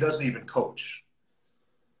meets that he doesn't even coach.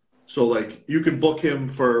 So like you can book him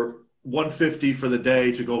for 150 for the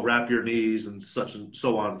day to go wrap your knees and such and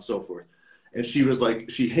so on and so forth. And she was like,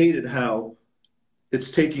 she hated how it's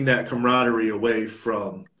taking that camaraderie away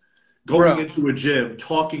from going Bro, into a gym,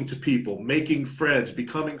 talking to people, making friends,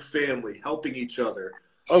 becoming family, helping each other,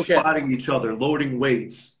 okay, spotting each other, loading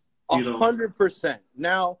weights, you know. 100%.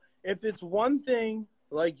 Now, if it's one thing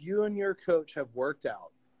like you and your coach have worked out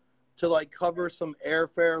to like cover some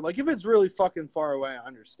airfare, like if it's really fucking far away, I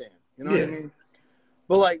understand. You know what I Yeah. mean?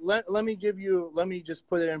 But like, let me just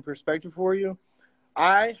put it in perspective for you.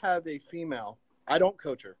 I have a female, I don't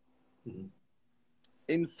coach her, Mhm.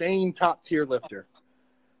 insane top tier lifter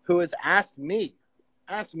who has asked me,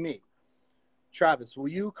 Travis, will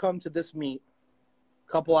you come to this meet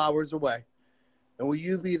a couple hours away and will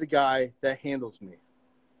you be the guy that handles me?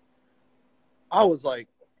 I was like,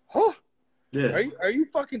 huh? Yeah. Are you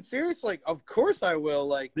fucking serious? Like, of course I will.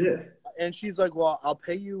 Like, Yeah. and she's like, well, I'll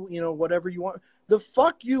pay you, you know, whatever you want. The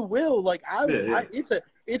fuck you will. Like, Yeah.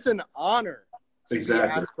 it's an honor to be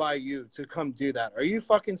Exactly. asked by you to come do that. Are you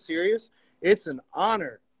fucking serious? It's an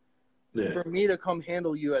honor Yeah. for me to come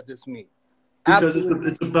handle you at this meet. Because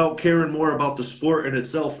Absolutely. it's about caring more about the sport in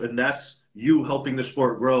itself, and that's you helping the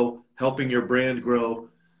sport grow, helping your brand grow.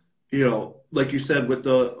 You know, like you said with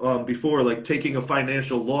the before, like taking a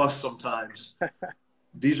financial loss sometimes.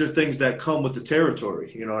 These are things that come with the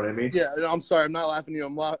territory. You know what I mean? Yeah, no, I'm sorry. I'm not laughing at you.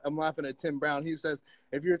 I'm laughing at Tim Brown. He says,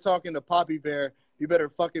 if you're talking to Poppy Bear, you better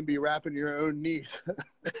fucking be wrapping your own knees.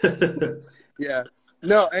 Yeah.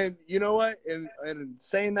 No, and you know what? And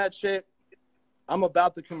saying that shit, I'm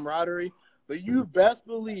about the camaraderie, but you best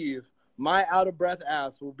believe my out of breath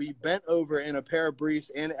ass will be bent over in a pair of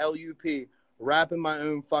briefs and LUP rapping my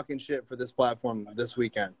own fucking shit for this platform this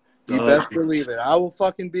weekend. You best believe it. I will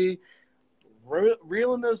fucking be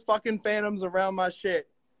reeling those fucking phantoms around my shit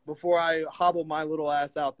before I hobble my little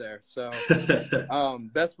ass out there. So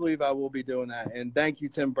best believe I will be doing that. And thank you,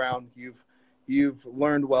 Tim Brown. You've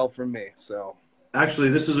learned well from me. So Actually,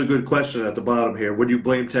 this is a good question at the bottom here. Would you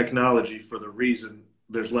blame technology for the reason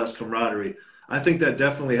there's less camaraderie? I think that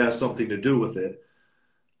definitely has something to do with it.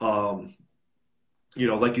 Um, you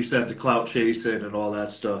know, like you said, the clout chasing and all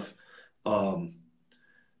that stuff. Um,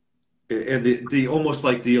 and the almost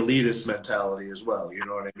like the elitist mentality as well. You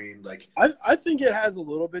know what I mean? Like, I think it has a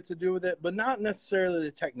little bit to do with it, but not necessarily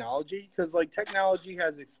the technology, because like technology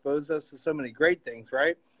has exposed us to so many great things,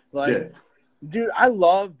 right? Like, yeah, dude, I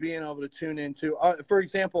love being able to tune into, for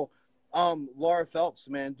example, Laura Phelps,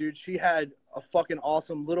 man, dude, she had a fucking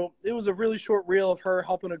awesome little, it was a really short reel of her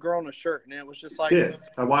helping a girl in a shirt, and it was just like yeah.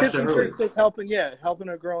 I watched that 15 earlier. shirts says helping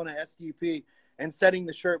a girl in a SQP and setting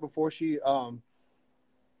the shirt before she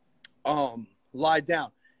lied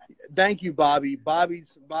down. Thank you, Bobby.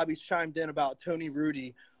 Bobby's chimed in about Tony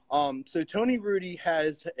Rudy. So Tony Rudy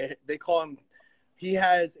has, they call him, he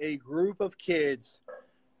has a group of kids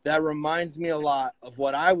that reminds me a lot of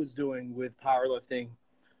what I was doing with powerlifting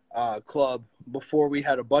club before we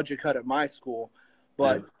had a budget cut at my school.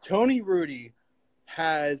 But Yeah. Tony Rudy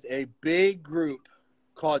has a big group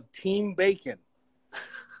called Team Bacon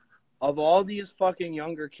of all these fucking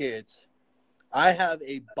younger kids. I have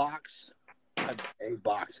a box.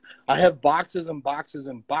 I have boxes and boxes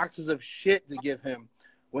and boxes of shit to give him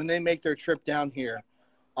when they make their trip down here.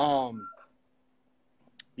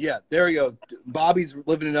 Yeah, there we go. Bobby's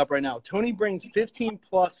living it up right now. Tony brings 15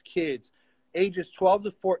 plus kids, ages 12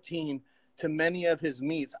 to 14, to many of his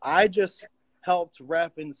meets. I just helped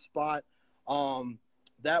rep and spot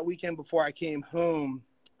that weekend before I came home.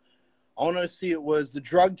 I want to see, it was the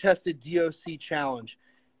drug tested DOC challenge.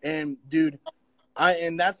 And dude,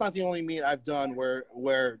 and that's not the only meet I've done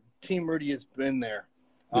where Team Rudy has been there.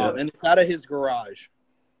 Yeah. And it's out of his garage.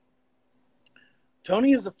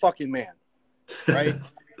 Tony is a fucking man, right?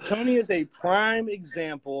 Tony is a prime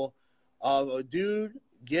example of a dude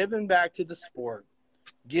giving back to the sport,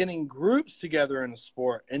 getting groups together in a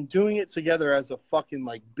sport, and doing it together as a fucking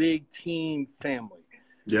like big team family.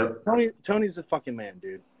 Yep. Tony's a fucking man,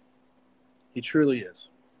 dude. He truly is.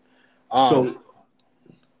 So,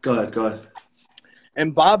 go ahead.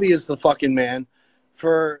 And Bobby is the fucking man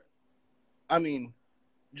for, I mean,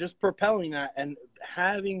 just propelling that and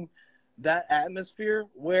having that atmosphere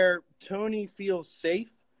where Tony feels safe,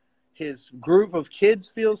 his group of kids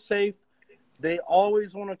feels safe. They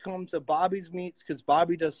always want to come to Bobby's meets because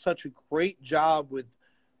Bobby does such a great job with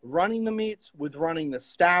running the meets, with running the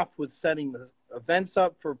staff, with setting the events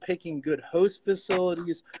up, for picking good host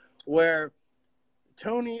facilities, where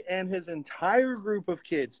Tony and his entire group of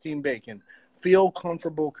kids, Team Bacon, feel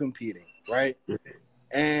comfortable competing, right?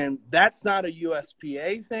 And that's not a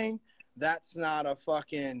USPA thing. That's not a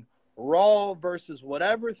fucking Raw versus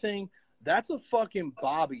whatever thing. That's a fucking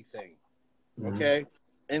Bobby thing, okay?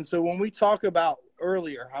 And so when we talk about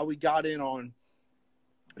earlier how we got in on,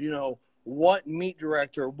 you know, what meet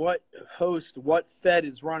director, what host, what fed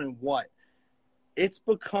is running what, it's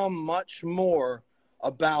become much more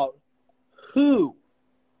about who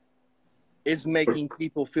is making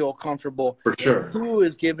people feel comfortable. For sure. Who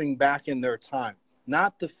is giving back in their time,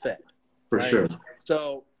 not the fed. For sure.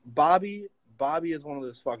 So Bobby is one of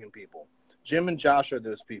those fucking people. Jim and Josh are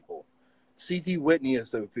those people. CT Whitney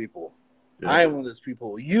is those people. Yeah. I am one of those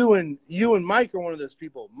people. You and Mike are one of those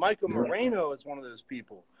people. Michael Moreno is one of those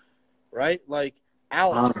people, right? Like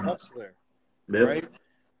Alex Hustler, right?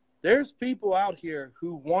 There's people out here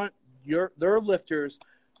who want their lifters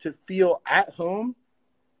to feel at home,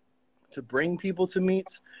 to bring people to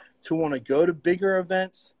meets, to want to go to bigger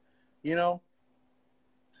events, you know?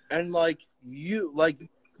 And like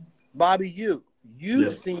Bobby,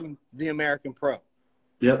 you've seen the American Pro,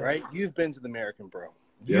 right? You've been to the American Pro.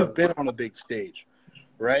 You've been on a big stage,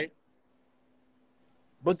 right?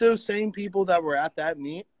 But those same people that were at that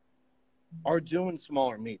meet are doing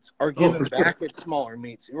smaller meets, are giving back at smaller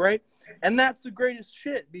meets, right? And that's the greatest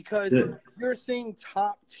shit, because you're seeing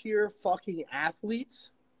top-tier fucking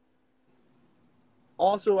athletes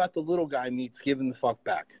also at the little guy meets giving the fuck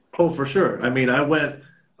back. Oh, for sure. I mean,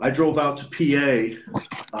 I drove out to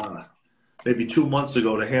PA maybe 2 months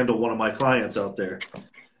ago to handle one of my clients out there.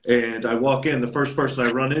 And I walk in, the first person I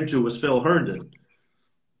run into was Phil Herndon.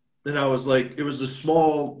 And I was like, it was this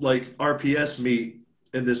small, like, RPS meet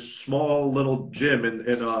in this small little gym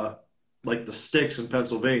in like the Sticks in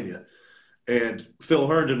Pennsylvania. And Phil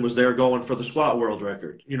Herndon was there going for the squat world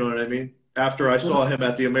record. You know what I mean? After I saw him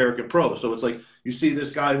at the American Pro. So it's like, you see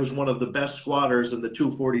this guy who's one of the best squatters in the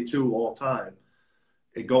 242 all time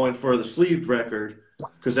and going for the sleeved record,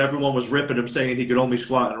 because everyone was ripping him saying he could only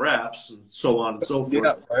squat in wraps and so on and so forth.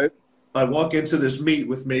 Yeah, right. I walk into this meet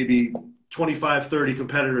with maybe 25, 30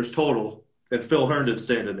 competitors total, and Phil Herndon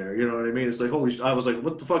standing there. You know what I mean? It's like, I was like,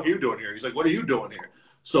 what the fuck are you doing here? He's like, what are you doing here?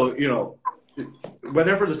 So, you know,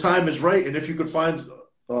 whenever the time is right, and if you could find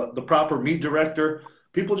the proper meet director,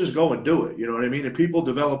 people just go and do it. You know what I mean? And people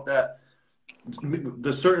develop that,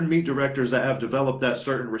 the certain meet directors that have developed that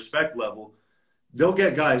certain respect level, they'll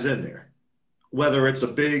get guys in there. Whether it's a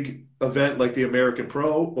big event like the American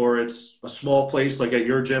Pro or it's a small place like at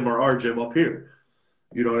your gym or our gym up here.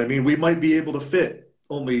 You know what I mean? We might be able to fit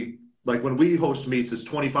only, like when we host meets, it's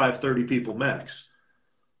 25, 30 people max.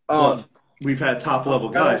 But we've had top level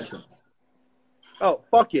guys. Oh,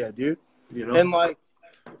 fuck yeah, dude. You know? And like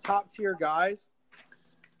top tier guys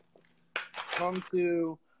come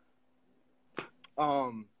to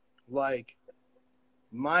like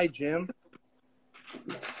my gym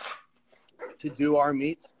to do our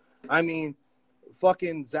meets. I mean,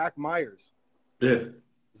 fucking Zach Myers. Yeah.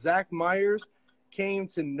 Zach Myers came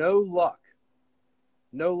to No Luck.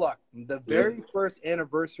 The very first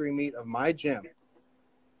anniversary meet of my gym,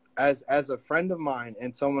 as a friend of mine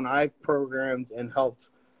and someone I've programmed and helped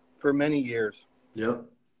for many years. Yep.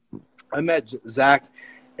 I met Zach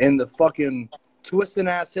in the fucking twisting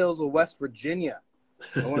ass hills of West Virginia.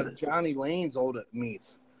 One of Johnny Lane's old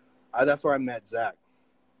meets. That's where I met Zach.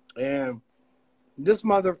 And this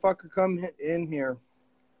motherfucker come in here,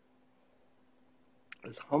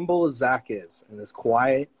 as humble as Zach is, and as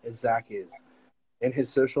quiet as Zach is, in his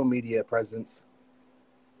social media presence.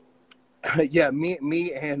 Yeah,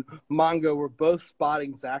 me and Mongo were both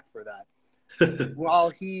spotting Zach for that. While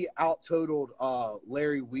he out-totaled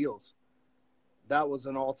Larry Wheels. That was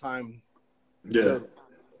an all-time total.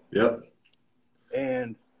 Yep.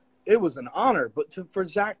 And it was an honor, but for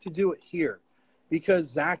Zach to do it here,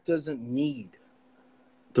 because Zach doesn't need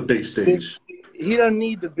the big stage. He doesn't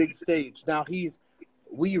need the big stage. Now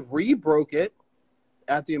we re-broke it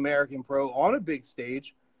at the American Pro on a big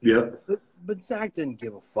stage. Yeah. But Zach didn't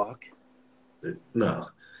give a fuck. No.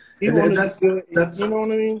 He wanted to do it. You know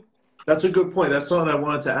what I mean? That's a good point. That's something I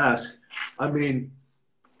wanted to ask. I mean,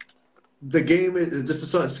 the game is, this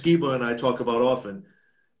is something Skiba and I talk about often.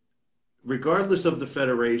 Regardless of the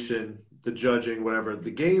federation, the judging, whatever,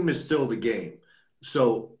 the game is still the game.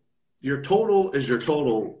 So your total is your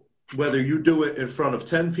total, whether you do it in front of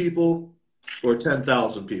 10 people or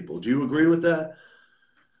 10,000 people. Do you agree with that?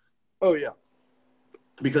 Oh yeah.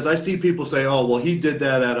 Because I see people say, "Oh, well, he did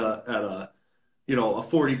that at a a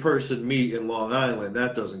 40-person meet in Long Island.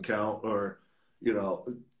 That doesn't count." Or,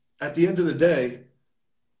 at the end of the day,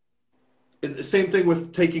 the same thing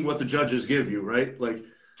with taking what the judges give you, right? Like,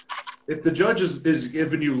 if the judge is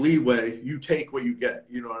giving you leeway, you take what you get.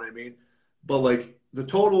 You know what I mean? But like the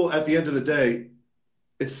total at the end of the day,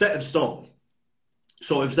 it's set in stone.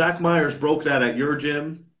 So if Zach Myers broke that at your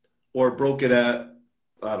gym or broke it at,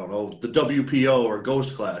 I don't know, the WPO or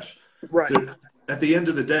Ghost Clash, Right. at the end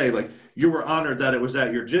of the day, like you were honored that it was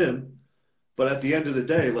at your gym, but at the end of the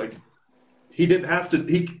day, like he didn't have to.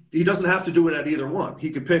 He doesn't have to do it at either one. He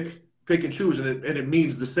could pick and choose, and it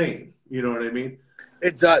means the same. You know what I mean?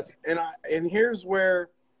 It does. And here's where,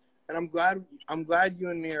 and I'm glad you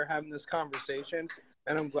and me are having this conversation,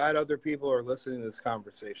 and I'm glad other people are listening to this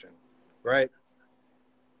conversation, right?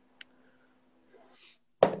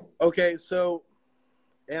 Okay, so,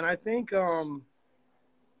 and I think who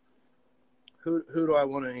do I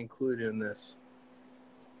want to include in this?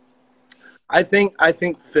 I think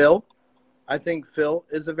Phil. I think Phil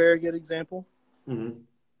is a very good example. Mm-hmm.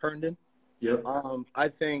 Herndon. Yep. I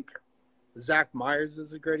think Zach Myers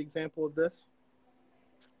is a great example of this.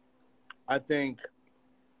 I think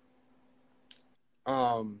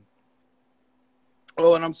and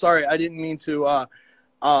I'm sorry, I didn't mean to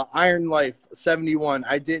Iron Life 71.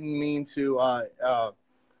 I didn't mean to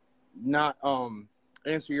not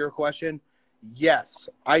answer your question. Yes,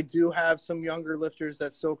 I do have some younger lifters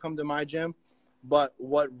that still come to my gym, but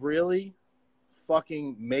what really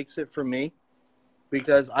fucking makes it for me,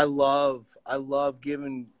 because I love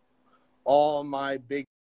giving all my big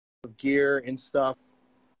gear and stuff,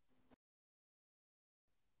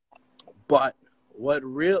 but what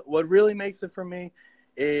really makes it for me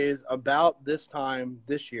is about this time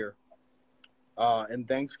this year, and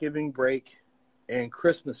Thanksgiving break and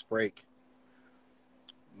Christmas break.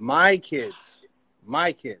 My kids,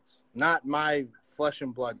 not my flesh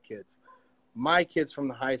and blood kids, my kids from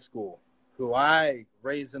the high school, who I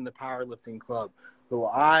raised in the powerlifting club, who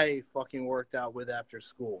I fucking worked out with after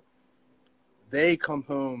school, they come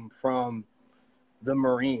home from the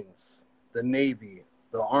Marines, the Navy,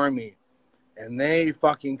 the Army, and they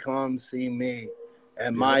fucking come see me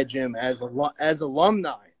at my gym as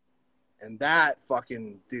alumni. And that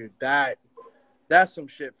fucking, dude, that's some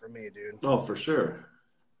shit for me, dude. Oh, for sure.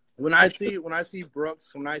 When I see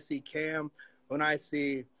Brooks, when I see Cam, when I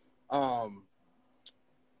see all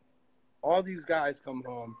these guys come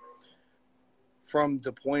home from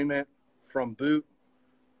deployment, from boot,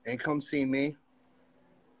 and come see me,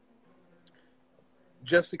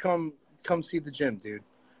 just to come see the gym, dude.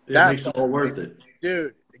 It makes it all worth it.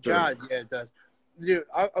 Dude, Sure. God, yeah, it does. Dude,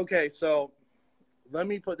 okay, so let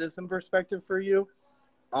me put this in perspective for you.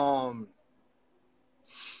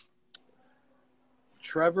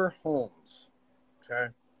 Trevor Holmes, okay?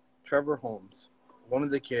 Trevor Holmes, one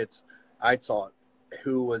of the kids I taught,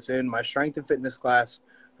 who was in my strength and fitness class,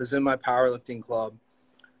 who's in my powerlifting club.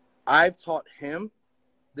 I've taught him,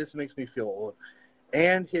 this makes me feel old,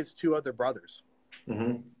 and his two other brothers.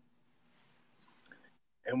 Mm-hmm.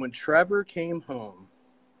 And when Trevor came home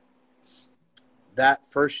that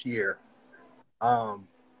first year,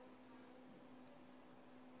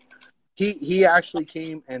 he actually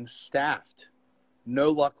came and staffed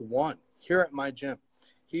No Luck 1 here at my gym.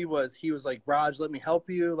 He was like, "Raj, let me help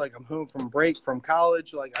you. Like, I'm home from break from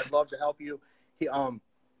college. Like, I'd love to help you."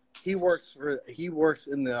 He works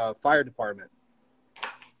in the fire department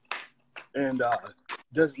and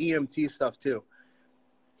does EMT stuff too.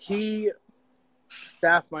 He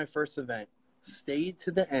staffed my first event, stayed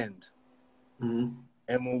to the end, Mm-hmm.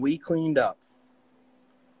 and when we cleaned up,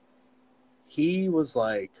 he was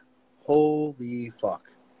like, "Holy fuck."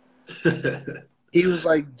 He was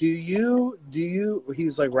like, he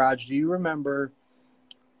was like, "Raj, do you remember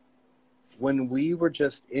when we were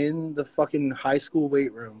just in the fucking high school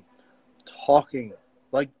weight room talking?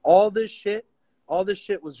 Like, all this shit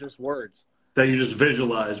was just words." That you just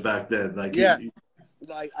visualized back then. Like, yeah.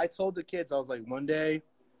 Like, I told the kids, I was like, one day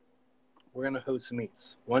we're going to host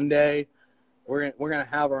meets. One day we're going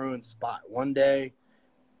to have our own spot. One day.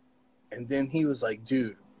 And then he was like,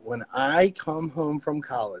 "Dude, when I come home from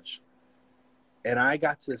college and I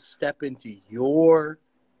got to step into your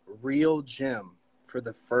real gym for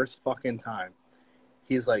the first fucking time,"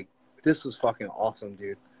 he's like, "This was fucking awesome,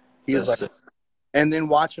 dude." He was like, and then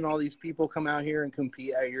watching all these people come out here and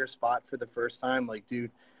compete at your spot for the first time, like,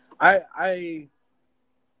 dude,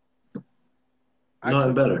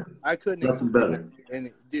 Nothing better. I couldn't Nothing explain better. it.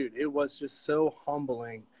 And dude, it was just so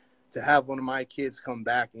humbling to have one of my kids come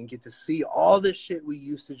back and get to see all this shit we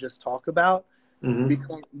used to just talk about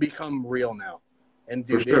become real now. And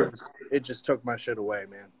dude, For sure. it just took my shit away,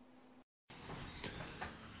 man.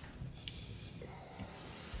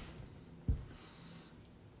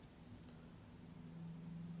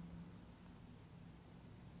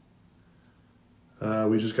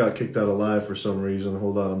 We just got kicked out of live for some reason.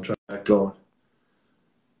 Hold on, I'm trying to get going.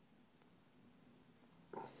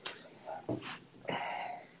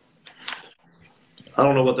 I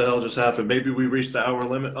don't know what the hell just happened. Maybe we reached the hour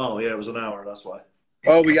limit. Oh, yeah, it was an hour. That's why.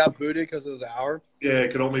 Oh, we got booted because it was an hour? Yeah,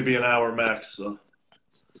 it could only be an hour max. So.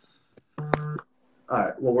 All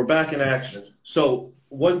right, well, we're back in action. So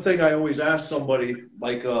one thing I always ask somebody,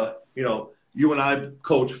 like, you know, you and I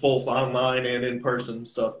coach both online and in person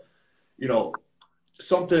stuff, you know,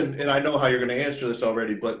 something, and I know how you're going to answer this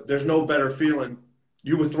already, but there's no better feeling.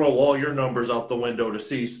 You would throw all your numbers out the window to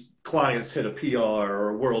see clients hit a PR or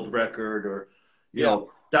a world record, or, you know,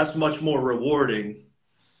 that's much more rewarding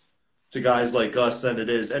to guys like us than it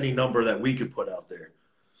is any number that we could put out there.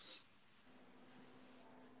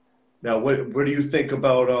 Now, what do you think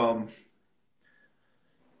about,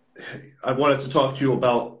 I wanted to talk to you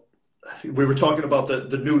about, we were talking about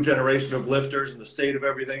the new generation of lifters and the state of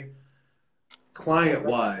everything.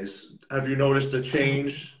 Client-wise, have you noticed a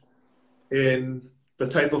change in the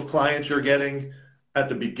type of clients you're getting at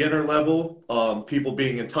the beginner level? People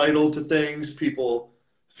being entitled to things, people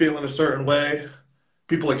feeling a certain way,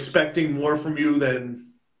 people expecting more from you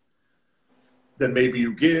than maybe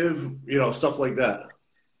you give, you know, stuff like that.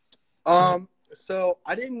 So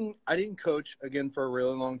I didn't coach again for a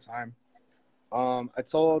really long time. I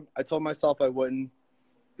told myself I wouldn't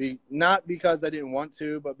be, not because I didn't want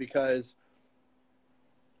to, but because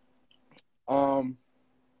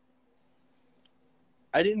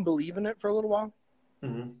I didn't believe in it for a little while.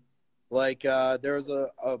 Mm-hmm. Like, there was a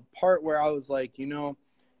part where I was like, you know,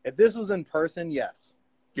 if this was in person, yes.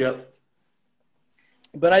 Yep.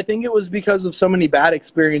 But I think it was because of so many bad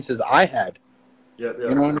experiences I had. Yep.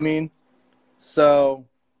 You know what I mean? So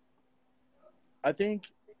I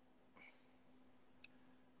think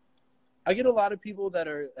I get a lot of people that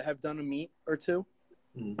have done a meet or two.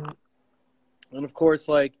 Mm-hmm. And of course,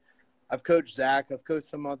 like, I've coached Zach, I've coached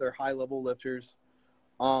some other high level lifters.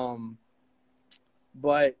 But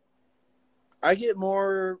I get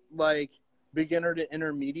more like beginner to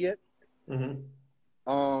intermediate.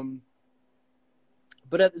 Mm-hmm.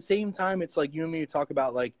 But at the same time, it's like you and me talk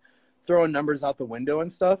about like throwing numbers out the window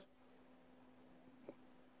and stuff.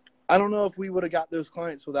 I don't know if we would have got those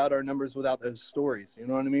clients without our numbers, without those stories. You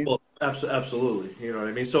know what I mean? Well, absolutely. You know what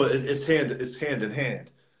I mean? So it's hand in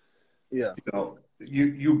hand. Yeah. You know,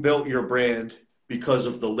 you built your brand because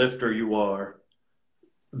of the lifter you are,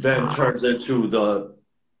 then turns into the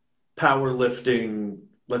powerlifting,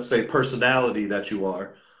 let's say, personality that you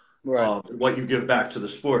are. Right. What you give back to the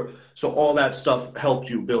sport. So all that stuff helped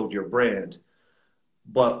you build your brand.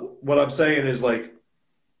 But what I'm saying is, like,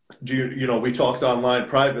 you know, we talked online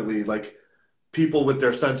privately, like, people with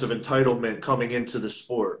their sense of entitlement coming into the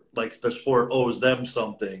sport, like the sport owes them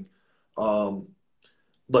something.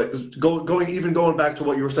 Like going back to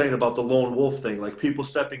what you were saying about the lone wolf thing, like people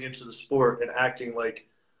stepping into the sport and acting like,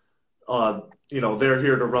 you know, they're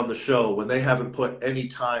here to run the show when they haven't put any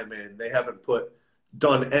time in, they haven't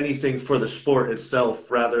done anything for the sport itself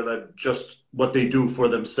rather than just what they do for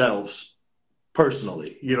themselves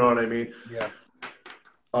personally. You know what I mean? Yeah.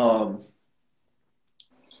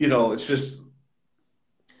 You know, it's just,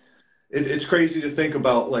 it's crazy to think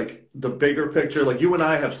about, like, the bigger picture. Like, you and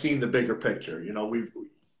I have seen the bigger picture. You know, we've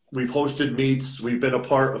hosted meets, we've been a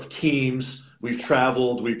part of teams, we've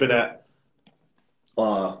traveled, we've been at,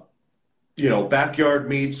 you know, backyard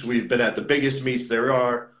meets, we've been at the biggest meets there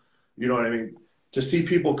are. You know what I mean? To see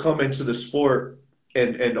people come into the sport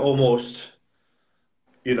and almost,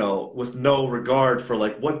 you know, with no regard for,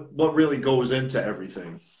 like, what really goes into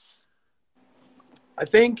everything. I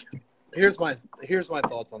think here's my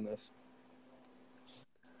thoughts on this.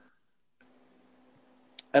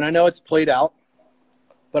 And I know it's played out,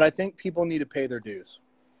 but I think people need to pay their dues,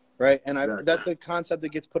 right? And Exactly. That's a concept that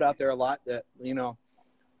gets put out there a lot, that, you know,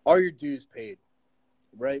 are your dues paid,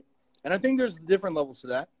 right? And I think there's different levels to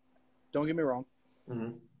that. Don't get me wrong.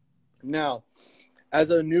 Mm-hmm. Now, as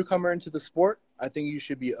a newcomer into the sport, I think you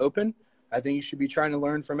should be open. I think you should be trying to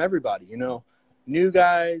learn from everybody, you know, new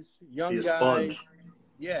guys, young guys. Sponge.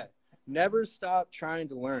 Yeah. Never stop trying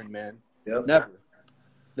to learn, man. Yep. Never.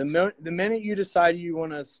 The minute you decide you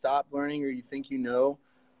want to stop learning or you think you know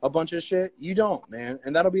a bunch of shit, you don't, man.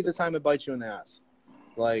 And that'll be the time it bites you in the ass.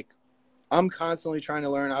 Like, I'm constantly trying to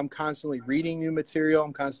learn. I'm constantly reading new material.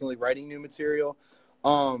 I'm constantly writing new material.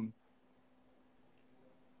 The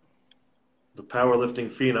powerlifting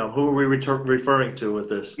phenom. Who are we referring to with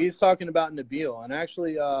this? He's talking about Nabil, and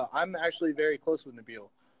actually, I'm actually very close with Nabil.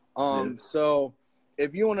 So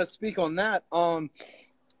if you want to speak on that,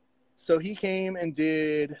 so he came and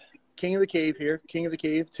did King of the Cave here, King of the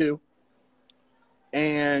Cave 2,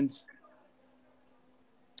 and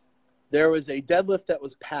there was a deadlift that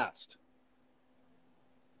was passed.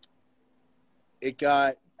 It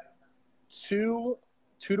got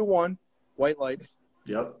 2-1 white lights.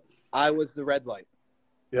 Yep. I was the red light.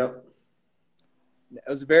 Yep. It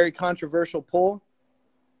was a very controversial pull.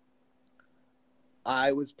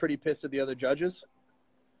 I was pretty pissed at the other judges.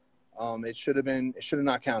 It should have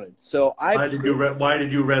not counted. So why did you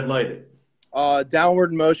red light it?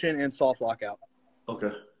 Downward motion and soft lockout.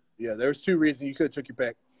 Okay. Yeah, there was 2 reasons. You could have took your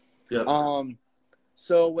pick. Yeah.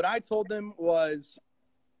 So what I told them was,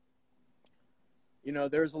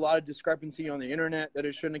 there's a lot of discrepancy on the internet that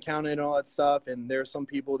it shouldn't have counted and all that stuff. And there's some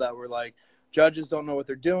people that were like, judges don't know what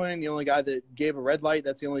they're doing. The only guy that gave a red light,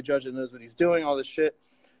 that's the only judge that knows what he's doing, all this shit.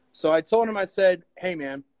 So I told him, I said, hey,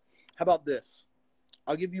 man, how about this?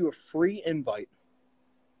 I'll give you a free invite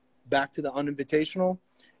back to the Uninvitational,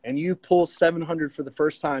 and you pull 700 for the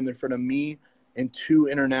first time in front of me and 2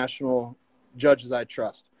 international judges I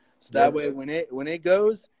trust. So that way, when it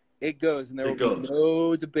goes, it goes, and there will be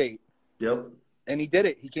no debate. Yep. And he did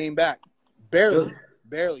it. He came back. Barely.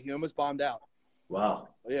 He almost bombed out. Wow.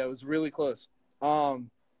 Yeah, it was really close. But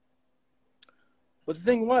the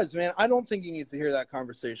thing was, man, I don't think he needs to hear that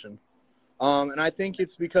conversation. And I think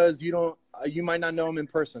it's because you might not know him in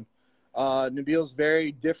person. Nabil's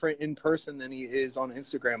very different in person than he is on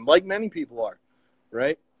Instagram, like many people are,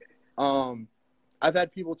 right? I've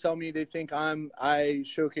had people tell me they think I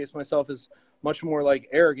showcase myself as much more like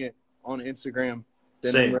arrogant on Instagram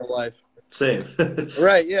than in real life. Same.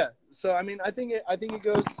 Right, yeah. So I mean, I think it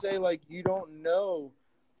goes to say, like, you don't know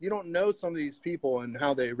some of these people and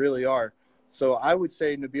how they really are. So I would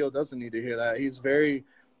say Nabil doesn't need to hear that.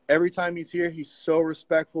 Every time he's here, he's so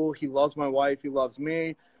respectful. He loves my wife. He loves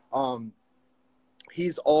me.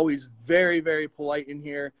 He's always very, very polite in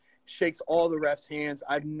here. Shakes all the refs' hands.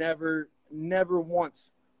 I've never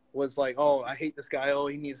once was like, oh, I hate this guy. Oh,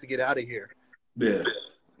 he needs to get out of here. Yeah.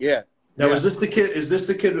 Yeah. Now, is this the kid?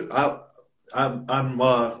 I'm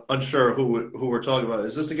unsure who we're talking about.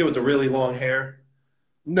 Is this the kid with the really long hair?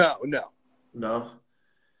 No.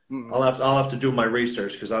 Mm-mm. I'll have to do my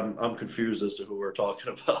research because I'm confused as to who we're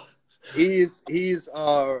talking about. He's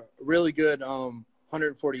really good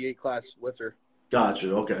 148 class lifter.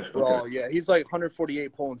 Gotcha. Okay. Raw, yeah. He's like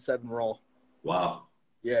 148 pulling 7 roll. Wow.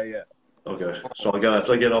 Yeah. Okay. So I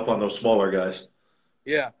gotta get up on those smaller guys.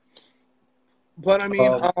 Yeah. But I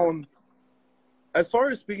mean, as far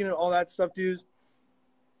as speaking of all that stuff, dudes,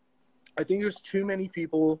 I think there's too many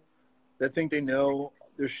people that think they know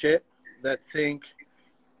their shit, that think,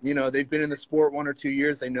 they've been in the sport 1 or 2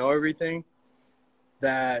 years, they know everything,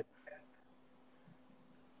 that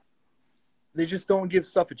they just don't give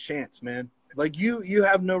stuff a chance, man. Like, you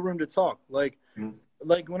have no room to talk. Like,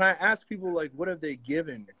 like when I ask people, like, what have they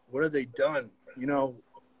given? What have they done?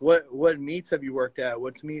 What meets have you worked at?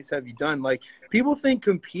 What meets have you done? Like, people think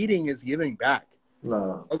competing is giving back.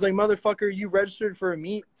 No. I was like, motherfucker, you registered for a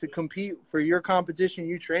meet to compete for your competition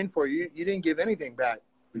you trained for. You didn't give anything back.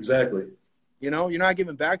 Exactly. You're not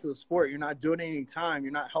giving back to the sport. You're not doing any time.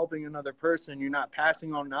 You're not helping another person. You're not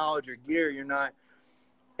passing on knowledge or gear. You're not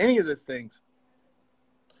any of those things.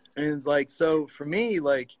 And it's like, so for me,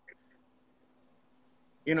 like,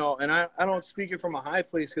 and I don't speak it from a high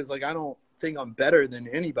place because, like, I don't think I'm better than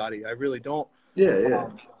anybody. I really don't. Yeah.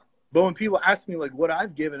 But when people ask me, like, what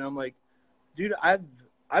I've given, I'm like, dude,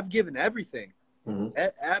 I've given everything. Mm-hmm.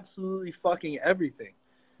 Absolutely fucking everything.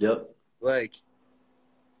 Yep. Like,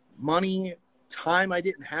 money, time I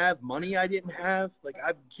didn't have, money I didn't have. Like,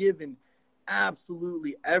 I've given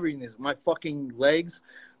absolutely everything. My fucking legs.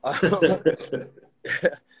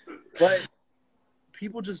 But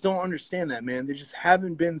people just don't understand that, man. They just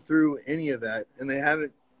haven't been through any of that, and they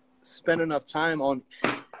haven't spent enough time on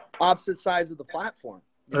opposite sides of the platform.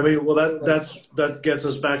 I mean, well, that gets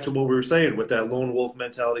us back to what we were saying with that lone wolf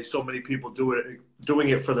mentality. So many people doing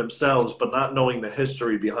it for themselves, but not knowing the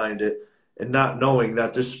history behind it, and not knowing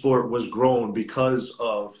that this sport was grown because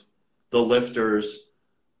of the lifters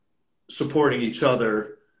supporting each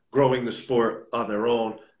other, growing the sport on their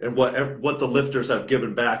own, and what the lifters have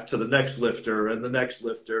given back to the next lifter and the next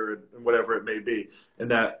lifter and whatever it may be. And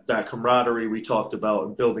that camaraderie we talked about,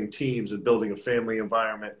 and building teams and building a family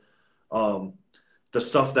environment. The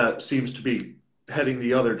stuff that seems to be heading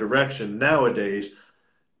the other direction nowadays.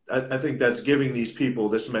 I think that's giving these people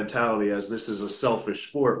this mentality as this is a selfish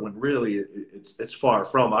sport when really it's far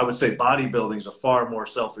from. I would say bodybuilding is a far more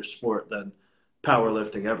selfish sport than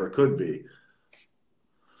powerlifting ever could be.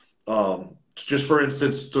 Just for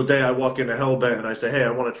instance, today I walk into Hellbent and I say, "Hey,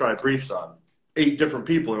 I want to try briefs on." 8 different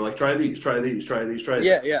people are like, "Try these, try these, try these, try these."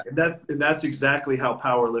 Yeah, yeah. And that's exactly how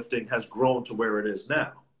powerlifting has grown to where it is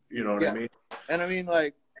now. You know what I mean? And I mean,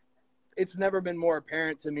 like, it's never been more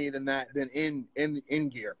apparent to me than in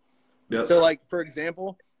gear. Yep. So, like, for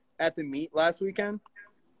example, at the meet last weekend,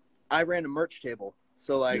 I ran a merch table.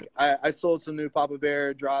 So, like, I sold some new Papa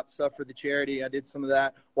Bear drop stuff for the charity. I did some of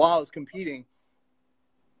that while I was competing.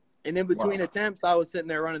 And in between attempts, I was sitting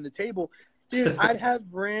there running the table. Dude, I'd have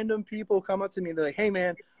random people come up to me and they're like, "Hey,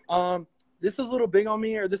 man, this is a little big on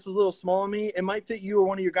me or this is a little small on me. It might fit you or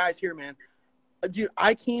one of your guys here, man." Dude,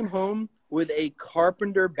 I came home with a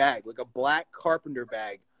carpenter bag, like a black carpenter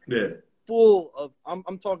bag. Yeah. Full of,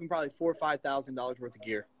 I'm talking probably $4,000 or $5,000 worth of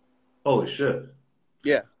gear. Holy shit.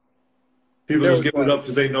 Yeah. People just give it up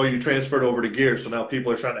because they know you transferred over to gear, so now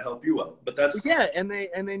people are trying to help you out. But that's and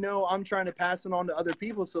they know I'm trying to pass it on to other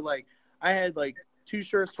people. So like I had like 2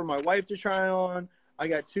 shirts for my wife to try on. I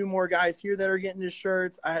got 2 more guys here that are getting his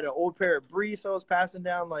shirts. I had an old pair of briefs I was passing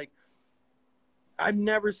down. Like I've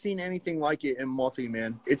never seen anything like it in multi,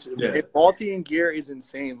 man. Multi and gear is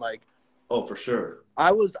insane. Like, oh, for sure.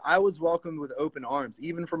 I was welcomed with open arms,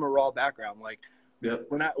 even from a raw background. Like,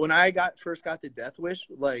 when I first got to Death Wish,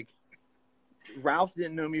 like, Ralph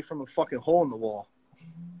didn't know me from a fucking hole in the wall,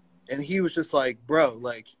 and he was just like, "Bro,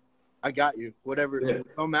 like, I got you. Whatever, it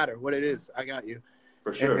don't matter what it is, I got you."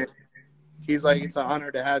 For sure. And he's like, "It's an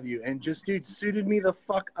honor to have you," and just dude suited me the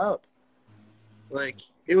fuck up. Like,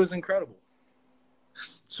 it was incredible.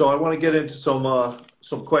 So I want to get into some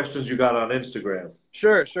questions you got on Instagram.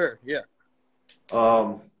 Sure, yeah.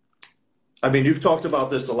 I mean, you've talked about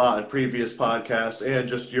this a lot in previous podcasts, and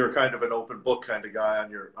just you're kind of an open book kind of guy on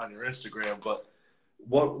your Instagram. But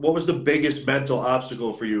what was the biggest mental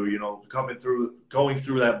obstacle for you? You know, going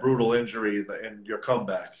through that brutal injury and your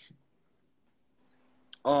comeback.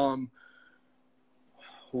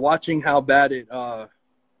 Watching how bad it hurt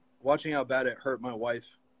my wife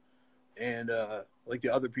and like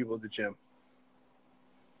the other people at the gym.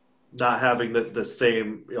 Not having the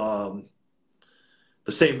same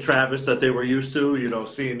Travis that they were used to, you know,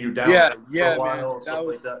 seeing you down for a while, man. and stuff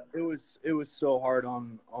like that. It was so hard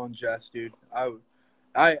on Jess, dude. I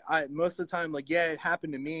most of the time, like, it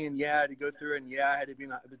happened to me, and I had to go through it, and I had to be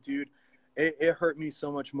not, but dude, it hurt me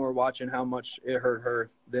so much more watching how much it hurt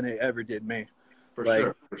her than it ever did me.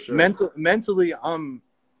 For sure. Mentally, I'm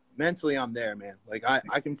there, man. Like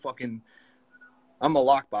I can fucking, I'm a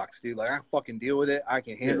lockbox, dude. Like I can fucking deal with it. I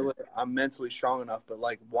can handle it. I'm mentally strong enough, but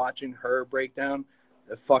like watching her break down,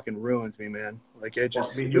 it fucking ruins me, man. Like it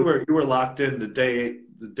just. I mean, you were locked in the day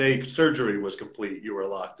surgery was complete. You were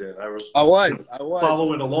locked in. I was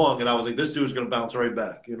following along, and I was like, this dude's gonna bounce right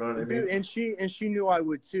back. You know what I mean? And she knew I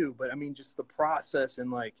would too. But I mean, just the process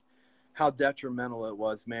and like how detrimental it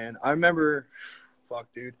was, man. I remember,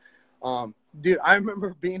 dude. Dude, I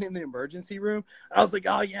remember being in the emergency room, and I was like,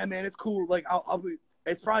 "Oh yeah, man, it's cool. Like, I'll be.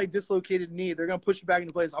 It's probably dislocated knee. They're gonna push it back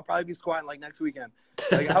into place. I'll probably be squatting like next weekend."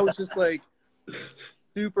 Like, I was just like,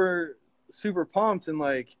 super, super pumped, and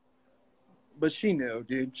like, but she knew,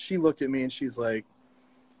 dude. She looked at me and she's like,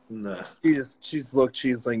 "Nah." She's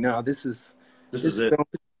like, "No, this is it."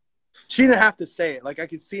 She didn't have to say it. Like, I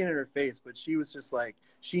could see it in her face, but she was just like,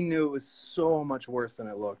 she knew it was so much worse than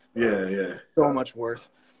it looked. Yeah. So much worse.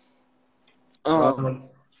 But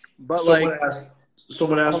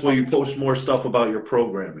someone asked, will you post more stuff about your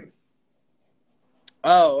programming?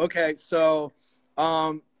 Oh, okay. So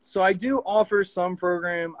I do offer some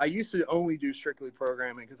program. I used to only do strictly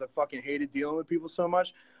programming because I fucking hated dealing with people so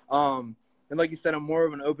much. And like you said, I'm more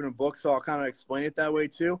of an open book, so I'll kind of explain it that way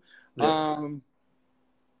too. Yeah.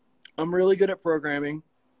 I'm really good at programming,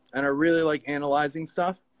 and I really like analyzing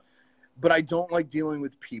stuff, but I don't like dealing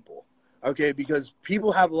with people. Okay, because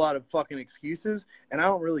people have a lot of fucking excuses, and I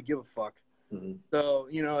don't really give a fuck. Mm-hmm. So,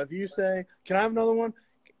 you know, if you say, "Can I have another one?"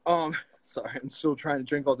 Sorry, I'm still trying to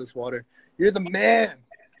drink all this water. You're the man.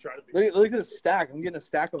 Look at this stack. I'm getting a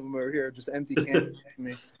stack of them over here, just empty cans for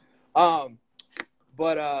me.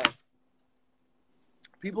 But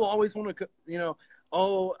people always want to, you know,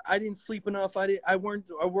 "Oh, I didn't sleep enough. I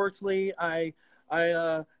worked late. I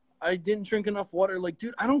didn't drink enough water." Like,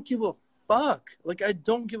 dude, I don't give a fuck. Like, I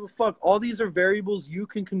don't give a fuck. All these are variables you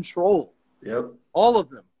can control. Yep. All of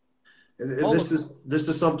them. And this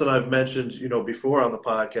is something I've mentioned, you know, before on the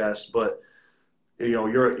podcast, but you know,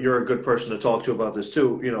 you're a good person to talk to about this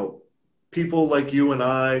too. You know, people like you and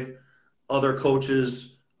I, other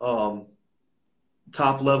coaches, top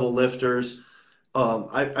level lifters,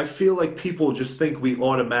 I feel like people just think we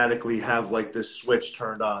automatically have like this switch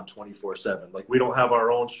turned on 24/7. Like we don't have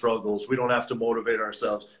our own struggles. We don't have to motivate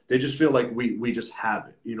ourselves. They just feel like we just have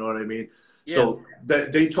it. You know what I mean? Yeah. So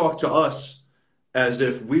they talk to us as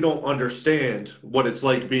if we don't understand what it's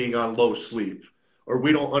like being on low sleep, or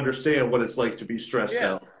we don't understand what it's like to be stressed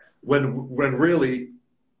out. When really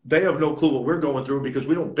they have no clue what we're going through because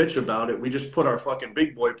we don't bitch about it. We just put our fucking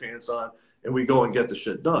big boy pants on and we go and get the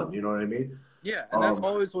shit done. You know what I mean? Yeah, and that's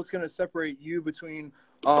always what's going to separate you between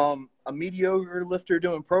a mediocre lifter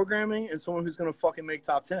doing programming and someone who's going to fucking make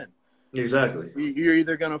top 10. Exactly. You're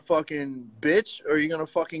either going to fucking bitch or you're going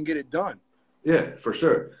to fucking get it done. Yeah, for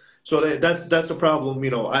sure. So that's a problem,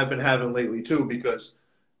 you know, I've been having lately too, because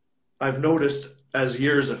I've noticed as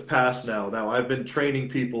years have passed now I've been training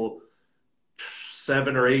people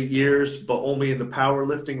 7 or 8 years, but only in the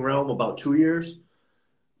powerlifting realm about 2 years.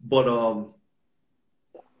 But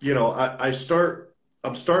you know,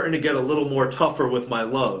 I'm starting to get a little more tougher with my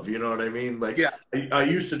love. You know what I mean? Like, yeah. I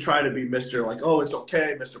used to try to be Mr. like, oh, it's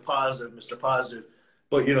okay, Mr. Positive, Mr. Positive.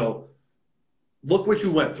 But, you know, look what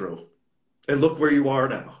you went through and look where you are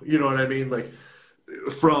now. You know what I mean? Like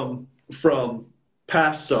from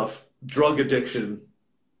past stuff, drug addiction,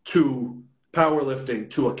 to powerlifting,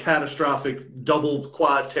 to a catastrophic double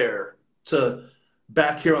quad tear, to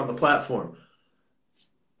back here on the platform.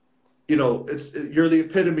 You know, you're the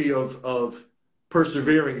epitome of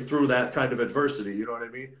persevering through that kind of adversity. You know what I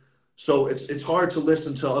mean? So it's hard to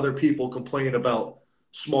listen to other people complain about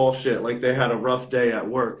small shit, like they had a rough day at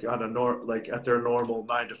work on like at their normal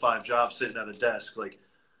 9-to-5 job, sitting at a desk. Like,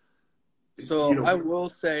 so you know, I will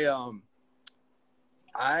say, I'm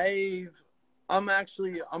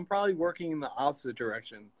probably working in the opposite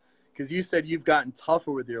direction, because you said you've gotten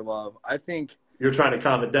tougher with your love. I think you're trying to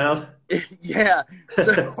calm it down. Yeah.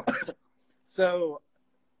 So,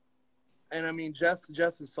 and I mean, Jess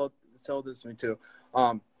has told this to me too.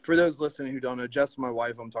 For those listening who don't know, Jess is my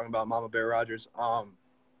wife. I'm talking about Mama Bear Rogers.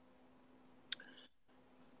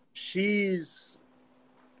 She has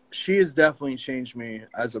definitely changed me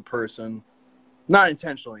as a person, not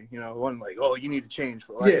intentionally. You know, it wasn't like, oh, you need to change.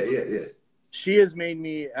 But like, yeah. She has made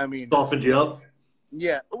me. I mean, softened you up.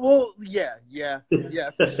 Yeah. Well, yeah,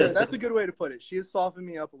 for sure. That's a good way to put it. She has softened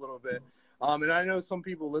me up a little bit. And I know some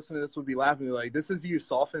people listening to this would be laughing, like, this is you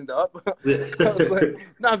softened up. I was like,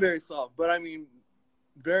 not very soft, but I mean,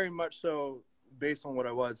 very much so based on what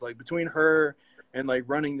I was. Like, between her and, like,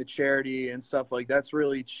 running the charity and stuff, like, that's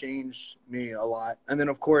really changed me a lot. And then,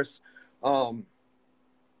 of course, the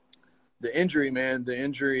injury, man, the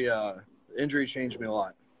injury changed me a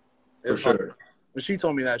lot. For sure. When she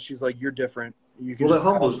told me that, she's like, you're different. You can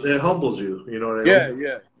Well, it humbles you. You know what I mean?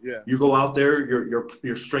 Yeah. You go out there,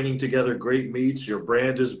 you're stringing together great meets. Your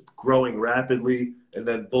brand is growing rapidly, and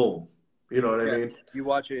then boom, you know what I mean? You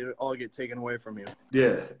watch it all get taken away from you.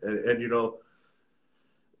 Yeah, and you know,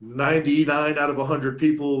 99 out of 100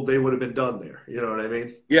 people, they would have been done there. You know what I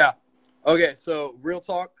mean? Yeah. Okay, so real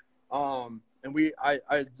talk. And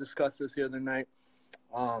I discussed this the other night.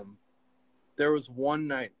 There was one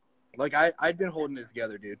night, like I'd been holding it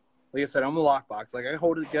together, dude. Like I said, I'm a lockbox. Like, I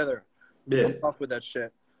hold it together. Yeah. I'm tough with that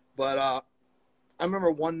shit. But I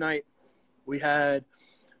remember one night we had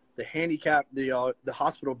the the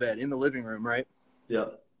hospital bed in the living room, right? Yeah.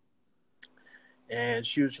 And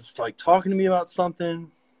she was just, like, talking to me about something.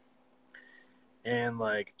 And,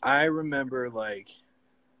 like, I remember, like,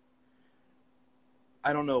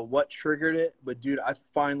 I don't know what triggered it, but, dude, I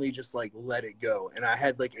finally just, like, let it go. And I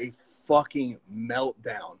had, like, a fucking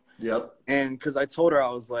meltdown. Yep. And because I told her,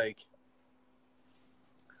 I was like,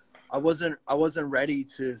 I wasn't ready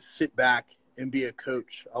to sit back and be a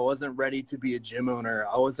coach. I wasn't ready to be a gym owner.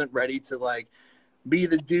 I wasn't ready to, like, be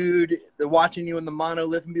the dude that watching you in the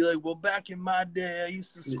monolift and be like, well, back in my day, I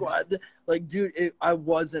used to squat. Like, dude, I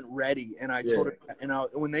wasn't ready. And I told her, and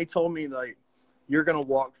when they told me, like, you're going to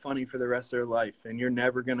walk funny for the rest of your life and you're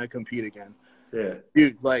never going to compete again. Yeah.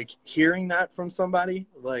 Dude, like, hearing that from somebody,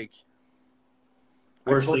 like,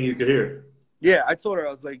 worst thing you could hear. Yeah, I told her,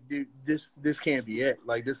 I was like, dude, this can't be it.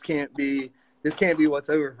 Like, this can't be what's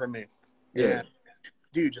over for me. Yeah. And,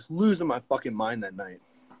 dude, just losing my fucking mind that night.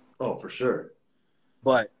 Oh, for sure.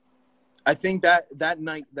 But I think that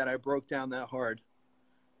night that I broke down that hard,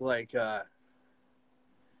 like that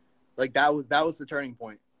was the turning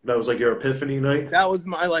point. That was like your epiphany night? That was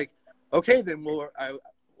my, like, okay, then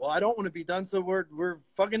I don't want to be done, so we're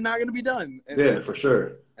fucking not going to be done. And yeah, for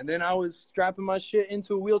sure. And then I was strapping my shit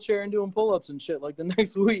into a wheelchair and doing pull-ups and shit, like, the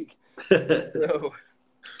next week. So,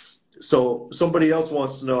 So somebody else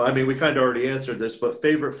wants to know. I mean, we kind of already answered this, but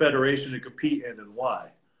favorite federation to compete in and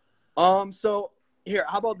why? So here,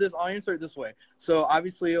 how about this? I'll answer it this way. So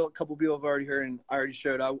obviously, a couple people have already heard, and I already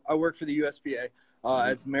showed. I work for the USPA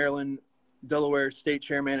as Maryland, Delaware state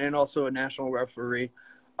chairman, and also a national referee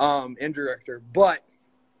and director. But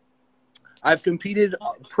I've competed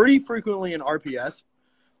pretty frequently in RPS,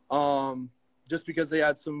 just because they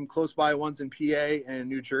had some close by ones in PA and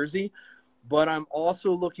New Jersey. But I'm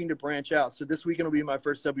also looking to branch out. So this weekend will be my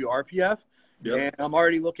first WRPF, and I'm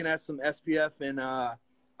already looking at some SPF and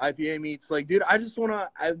IPA meets. Like, dude, I just want to,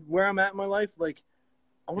 where I'm at in my life, like,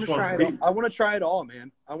 I want to try it. I want to try it all,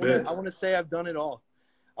 man. I want to say I've done it all.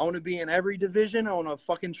 I want to be in every division. I want to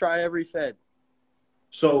fucking try every fed.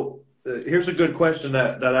 So here's a good question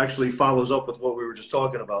that actually follows up with what we were just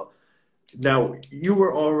talking about. Now, you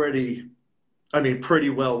were already, I mean, pretty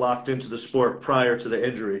well locked into the sport prior to the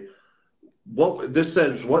injury. What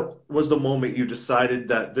was the moment you decided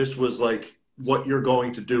that this was like what you're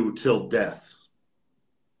going to do till death?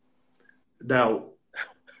 Now,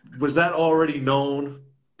 was that already known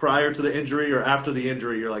prior to the injury, or after the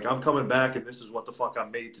injury, you're like, I'm coming back and this is what the fuck I'm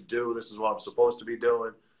made to do. This is what I'm supposed to be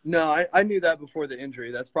doing? No, I knew that before the injury.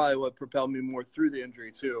 That's probably what propelled me more through the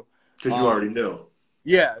injury too. Because you already knew.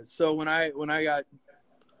 Yeah. So when I got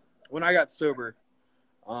sober,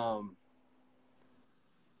 I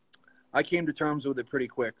came to terms with it pretty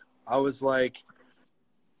quick. I was like,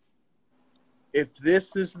 if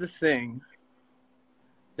this is the thing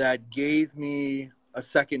that gave me a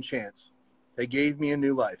second chance, that gave me a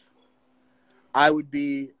new life, I would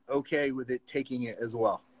be okay with it taking it as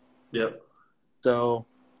well. Yep. So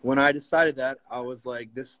when I decided that, I was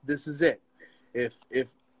like, this is it. If it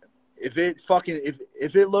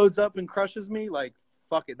loads up and crushes me, like,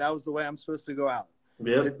 fuck it. That was the way I'm supposed to go out.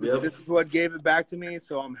 Yep. This is what gave it back to me,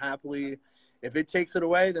 so I'm happily. If it takes it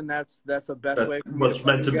away, then that's the best way. What's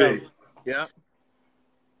meant to be. Yeah.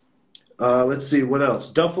 Let's see what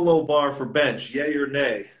else. Duffalo bar for bench, yay or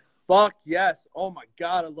nay? Fuck yes. Oh my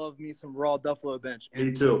god, I love me some raw Duffalo bench. And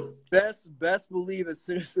me too. Best believe as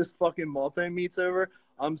soon as this fucking multi meet's over,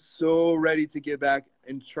 I'm so ready to get back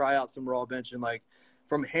and try out some raw bench. And like,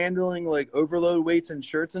 from handling like overload weights and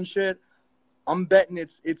shirts and shit, I'm betting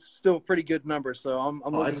it's still a pretty good number. So I'm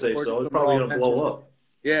looking forward to some it's probably gonna blow up.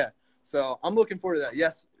 Yeah. So I'm looking forward to that.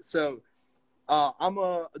 Yes. So I'm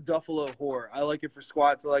a Duffalo whore. I like it for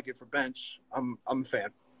squats. I like it for bench. I'm a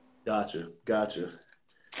fan. Gotcha.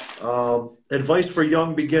 Advice for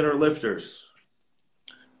young beginner lifters.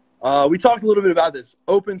 We talked a little bit about this.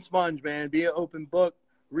 Open sponge, man. Be an open book.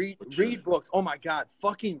 Read books. Oh my god,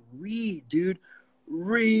 fucking read, dude.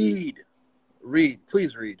 Read.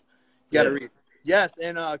 Please read. You gotta read. Yes,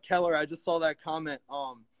 and Keller, I just saw that comment.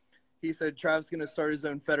 He said Travis gonna start his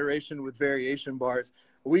own federation with variation bars.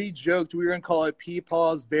 We joked we were gonna call it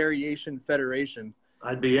P-Paw's Variation Federation.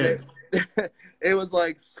 I'd be in. It was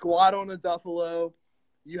like squat on a Duffalo.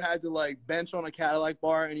 You had to like bench on a Cadillac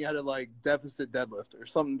bar, and you had to like deficit deadlift or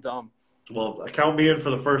something dumb. Well, count me in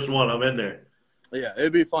for the first one. I'm in there. Yeah,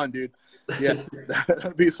 it'd be fun, dude. Yeah,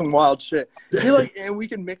 that'd be some wild shit. Like, and we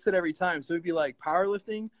can mix it every time. So it'd be like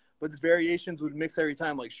powerlifting, but the variations would mix every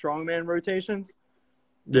time, like strongman rotations.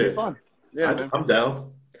 It'd be fun. Yeah, I'm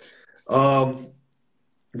down.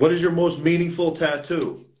 What is your most meaningful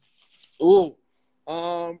tattoo? Ooh,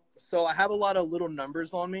 so I have a lot of little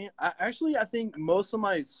numbers on me. I think most of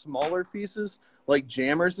my smaller pieces, like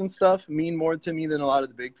jammers and stuff, mean more to me than a lot of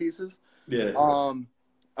the big pieces. Yeah.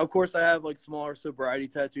 Of course, I have like smaller sobriety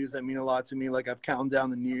tattoos that mean a lot to me. Like I've counted down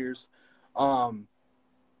the years. I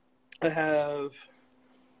have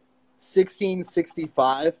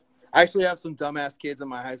 1665. I actually have some dumbass kids in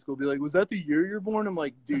my high school be like, "Was that the year you're born?" I'm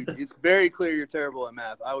like, "Dude, it's very clear you're terrible at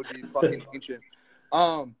math. I would be fucking ancient."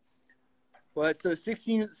 But so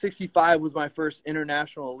 1665 was my first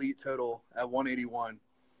international elite total at 181.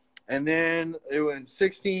 And then it went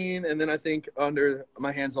 16, and then I think under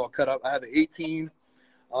my hands all cut up, I have an 18.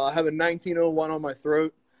 I have a 1901 on my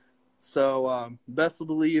throat. So best to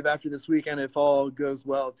believe after this weekend, if all goes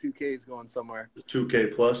well, 2K is going somewhere.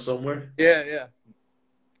 2K plus somewhere? Yeah.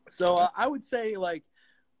 So I would say like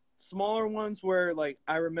smaller ones where like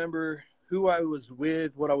I remember who I was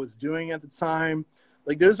with, what I was doing at the time.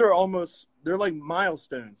 Like those are they're like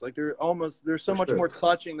milestones. Like they're so much more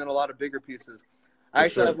touching than a lot of bigger pieces. I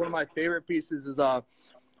actually have one of my favorite pieces is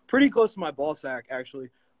pretty close to my ball sack actually.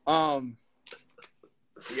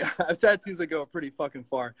 Yeah, I have tattoos that go pretty fucking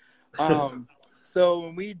far. So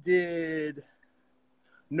when we did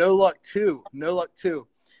No Luck 2,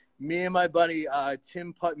 me and my buddy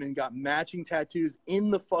Tim Putman got matching tattoos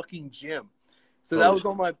in the fucking gym. So that was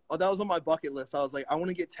on my bucket list. I was like, I want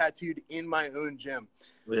to get tattooed in my own gym.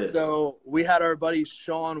 Yeah. So we had our buddy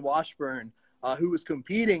Sean Washburn, who was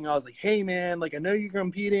competing. I was like, hey man, like I know you're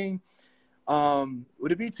competing.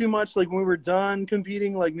 Would it be too much like when we're done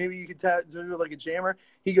competing, like maybe you could do like a jammer?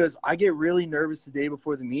 He goes, I get really nervous the day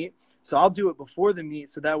before the meet, so I'll do it before the meet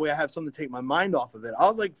so that way I have something to take my mind off of it. I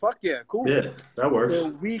was like, fuck yeah, cool. Yeah, that works.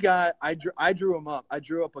 So I drew him up. I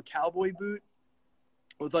drew up a cowboy boot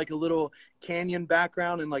with like a little canyon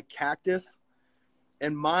background and like cactus.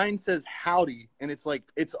 And mine says howdy, and it's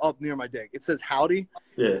up near my dick. It says howdy.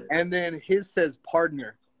 Yeah. And then his says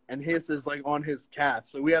partner, and his is like on his calf.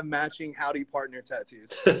 So we have matching howdy partner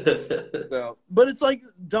tattoos. But it's like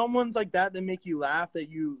dumb ones like that make you laugh, that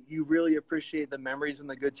you really appreciate the memories and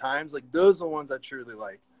the good times. Like those are the ones I truly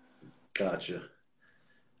like. Gotcha.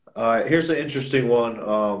 All right, here's an interesting one.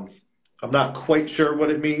 I'm not quite sure what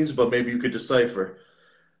it means, but maybe you could decipher.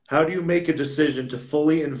 How do you make a decision to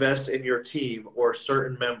fully invest in your team or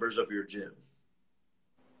certain members of your gym?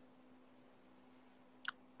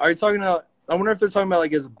 Are you talking about, I wonder if they're talking about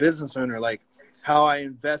like as a business owner, like how I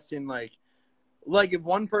invest in like if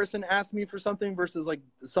one person asks me for something versus like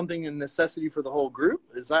something in necessity for the whole group?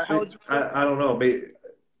 Is that how it's? I don't know. Maybe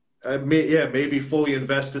fully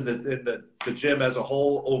invest in the gym as a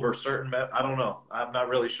whole over certain. I don't know. I'm not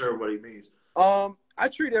really sure what he means. I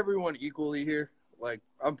treat everyone equally here. Like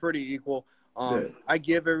I'm pretty equal. I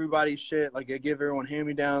give everybody shit. Like I give everyone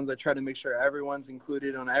hand-me-downs. I try to make sure everyone's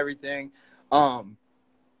included on everything.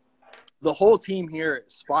 The whole team here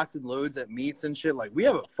spots and loads at meets and shit. Like we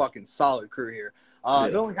have a fucking solid crew here.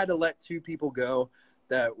 I've only had to let 2 people go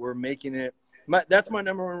that were making it. That's my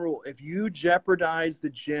number one rule. If you jeopardize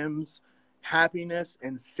the gym's happiness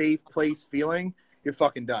and safe place feeling, you're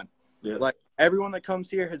fucking done. Yeah. Like everyone that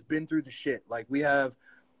comes here has been through the shit. Like we have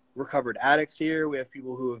recovered addicts here. We have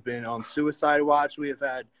people who have been on suicide watch.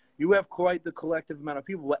 You have quite the collective amount of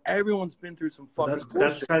people, but everyone's been through some fucking bullshit.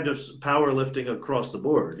 That's kind of powerlifting across the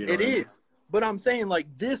board. You know it is. But I'm saying, like,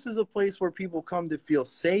 this is a place where people come to feel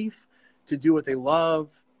safe, to do what they love.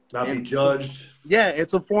 Not be judged. Yeah,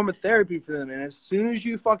 it's a form of therapy for them. And as soon as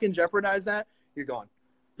you fucking jeopardize that, you're gone.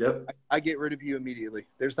 Yep. I get rid of you immediately.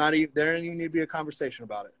 There doesn't even need to be a conversation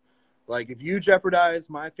about it. Like, if you jeopardize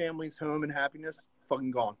my family's home and happiness,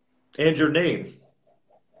 fucking gone. And your name.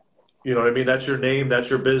 You know what I mean? That's your name. That's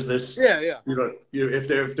your business. Yeah, yeah. You know,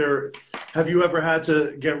 if they're, have you ever had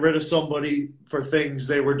to get rid of somebody for things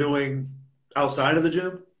they were doing outside of the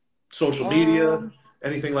gym, social media,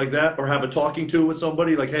 anything like that, or have a talking to with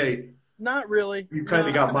somebody like, hey? Not really. You kind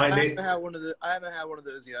of got my name. I haven't had one of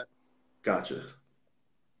those yet. Gotcha.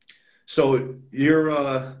 So you're,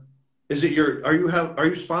 are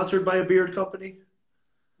you sponsored by a beard company?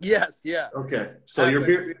 Yes, yeah. Okay. So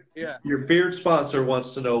your beard sponsor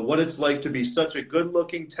wants to know what it's like to be such a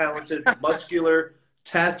good-looking, talented, muscular,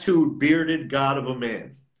 tattooed, bearded god of a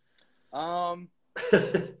man.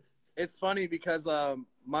 It's funny because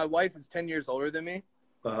my wife is 10 years older than me.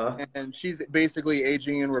 Uh-huh. And she's basically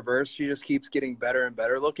aging in reverse. She just keeps getting better and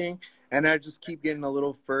better looking. And I just keep getting a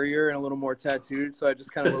little furrier and a little more tattooed, so I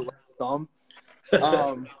just kind of look like a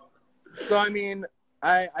thumb. So, I mean,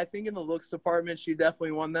 I think in the looks department, she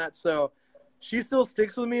definitely won that. So she still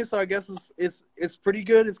sticks with me, so I guess it's pretty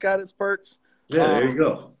good. It's got its perks. Yeah, there you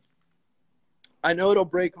go. I know it'll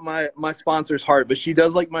break my sponsor's heart, but she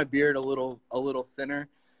does like my beard a little thinner.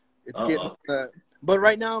 It's getting but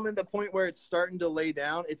right now I'm in the point where it's starting to lay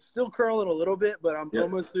down. It's still curling a little bit, but I'm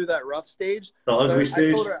almost through that rough stage. The ugly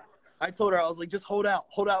stage. I told her, I was like, just hold out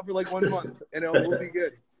for like 1 month, and we'll be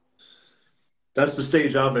good. That's the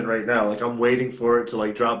stage I'm in right now. Like I'm waiting for it to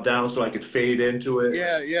like drop down so I could fade into it.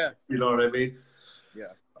 Yeah, yeah. You know what I mean?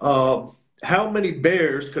 Yeah. How many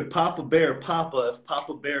bears could Papa Bear Papa if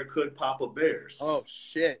Papa Bear could Papa Bears? Oh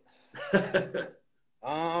shit. God,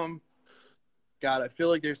 I feel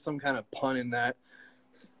like there's some kind of pun in that.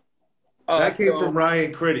 That came from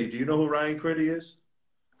Ryan Critty. Do you know who Ryan Critty is?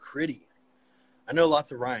 Critty. I know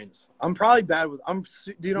lots of Ryans. I'm probably bad with.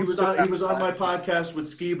 He was on my podcast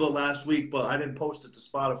with Skiba last week, but I didn't post it to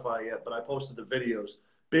Spotify yet. But I posted the videos.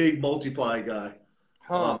 Big multiply guy,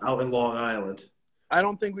 out in Long Island. I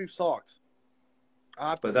don't think we've talked.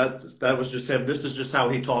 But that was just him. This is just how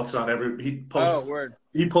he talks on He posts. Oh, word.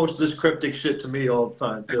 He posts this cryptic shit to me all the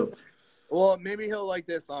time too. Well, maybe he'll like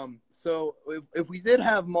this. So if we did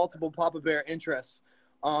have multiple Papa Bear interests,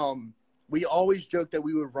 we always joked that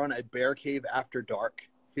we would run a bear cave after dark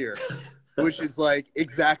here, which is like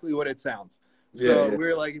exactly what it sounds. So we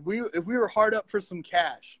were like, if we were hard up for some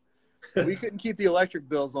cash, we couldn't keep the electric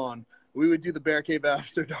bills on. We would do the bear cave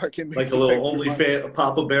after dark and make like a little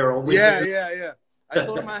Papa Bear only. Yeah. I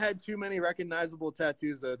told them I had too many recognizable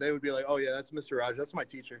tattoos, though. They would be like, "Oh yeah, that's Mr. Raj. That's my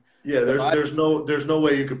teacher." Yeah, So there's no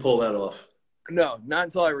way you could pull that off. No, not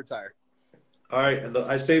until I retire. All right, and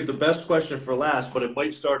I saved the best question for last, but it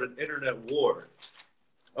might start an internet war.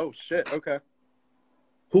 Oh shit. Okay.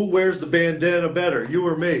 Who wears the bandana better, you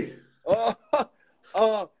or me?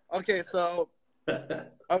 Okay. So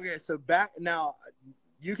back now,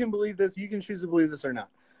 you can believe this. You can choose to believe this or not.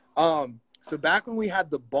 So back when we had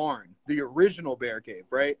the barn, the original Bear Cave,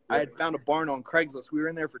 right? I had found a barn on Craigslist. We were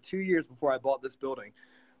in there for 2 years before I bought this building.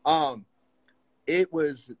 There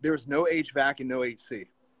was no HVAC and no AC.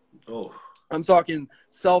 Oh. I'm talking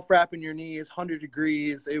self-wrapping your knees, 100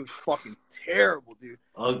 degrees. It was fucking terrible, dude.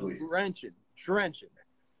 Ugly. Drenching,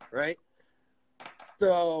 right?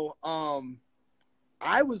 So,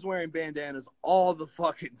 I was wearing bandanas all the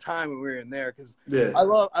fucking time when we were in there because I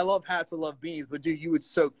love hats, I love beanies, but dude, you would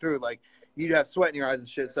soak through, like you'd have sweat in your eyes and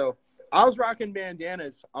shit. So I was rocking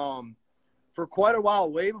bandanas for quite a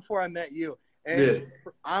while, way before I met you. And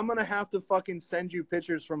I'm gonna have to fucking send you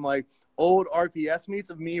pictures from like old RPS meets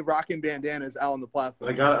of me rocking bandanas out on the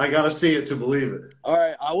platform. I gotta see it to believe it. All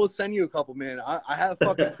right, I will send you a couple, man. I have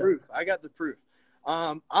fucking proof. I got the proof.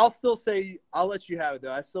 I'll still say I'll let you have it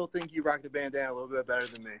though. I still think you rock the bandana a little bit better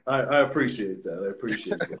than me. I appreciate that. I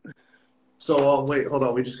appreciate that. So wait, hold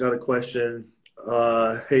on. We just got a question.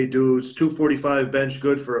 Hey dudes, 245 bench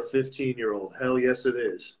good for a 15-year-old? Hell yes, it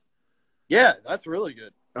is. Yeah, that's really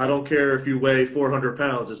good. I don't care if you weigh 400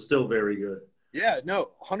 pounds. It's still very good. Yeah,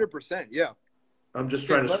 no, 100%. Yeah. I'm just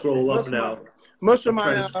trying to scroll up now. Most of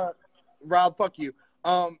my Rob, fuck you.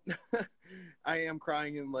 I am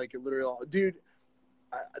crying in like literally, dude.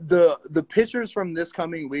 The pictures from this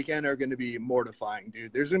coming weekend are going to be mortifying,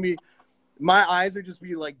 dude. There's going to be, my eyes are just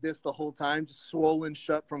be like this the whole time, just swollen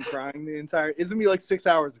shut from crying the entire. It's going to be like 6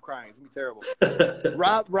 hours of crying. It's going to be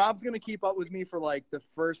terrible. Rob's going to keep up with me for like the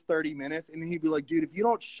first 30 minutes, and he'd be like, dude, if you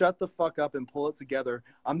don't shut the fuck up and pull it together,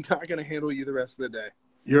 I'm not going to handle you the rest of the day.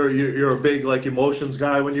 You're a big like emotions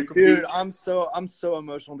guy when you compete. Dude, I'm so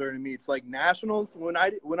emotional during meets. Like nationals, when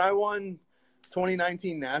I won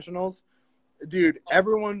 2019 nationals, dude,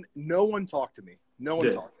 no one talked to me. No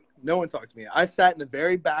one talked to me. I sat in the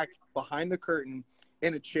very back behind the curtain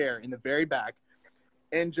in a chair in the very back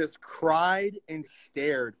and just cried and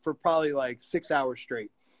stared for probably like 6 hours straight.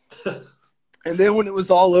 And then when it was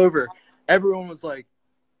all over, everyone was like,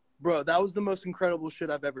 bro, that was the most incredible shit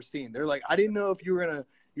I've ever seen. They're like, I didn't know if you were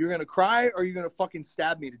gonna cry or you're gonna fucking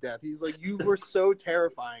stab me to death. He's like, you were so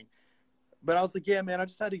terrifying. But I was like, yeah, man, I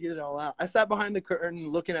just had to get it all out. I sat behind the curtain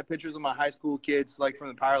looking at pictures of my high school kids, like from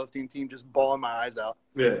the powerlifting team, just bawling my eyes out.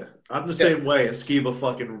 Yeah, I'm the same way. And Skiba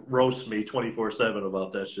fucking roasts me 24/7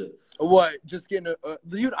 about that shit. What? Just getting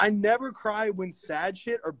dude, I never cry when sad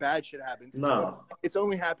shit or bad shit happens. It's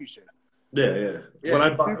only happy shit. Yeah. When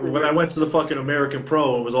I went to the fucking American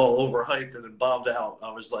Pro, it was all overhyped and then bombed out.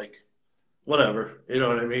 I was like, whatever. You know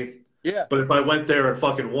what I mean? Yeah. But if I went there and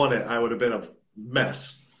fucking won it, I would have been a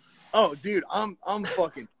mess. Oh, dude, I'm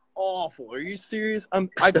fucking awful. Are you serious?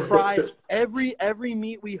 I cry every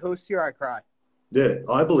meet we host here. I cry. Yeah,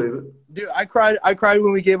 I believe it. Dude, I cried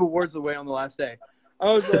when we gave awards away on the last day.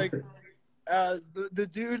 I was like, the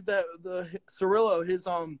dude the Cirillo,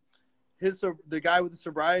 the guy with the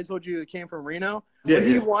sobriety I told you that came from Reno. Yeah, when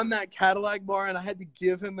he won that Cadillac bar and I had to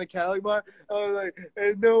give him the Cadillac bar, I was like,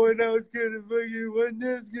 and no one else could have fucking won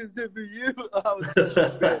this except for you. I was such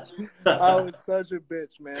a bitch. I was such a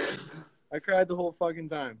bitch, man. I cried the whole fucking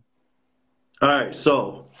time. All right,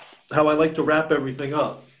 so how I like to wrap everything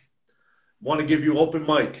up. Want to give you open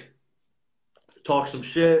mic. Talk some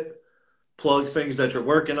shit. Plug things that you're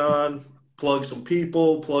working on. Plug some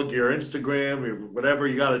people. Plug your Instagram, whatever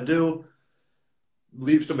you got to do.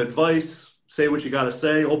 Leave some advice. Say what you got to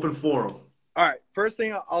say. Open forum. All right. First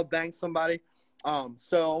thing, I'll thank somebody.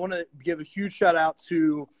 So I want to give a huge shout out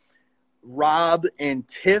to Rob and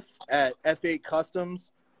Tiff at F8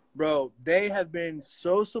 Customs. Bro, they have been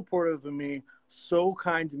so supportive of me, so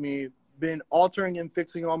kind to me, been altering and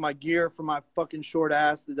fixing all my gear for my fucking short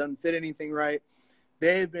ass that doesn't fit anything right.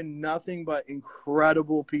 They've been nothing but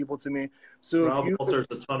incredible people to me. So Rob alters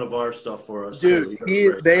a ton of our stuff for us. Dude,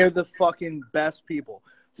 they are the fucking best people.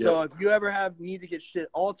 So if you ever need to get shit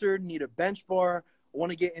altered, need a bench bar,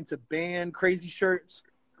 want to get into band crazy shirts,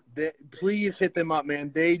 please hit them up,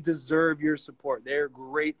 man. They deserve your support. They're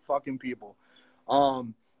great fucking people.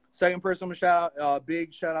 Second person I'm gonna shout out,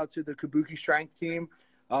 big shout out to the Kabuki Strength team.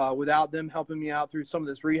 Without them helping me out through some of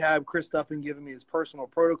this rehab, Chris Duffin giving me his personal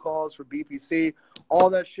protocols for BPC, all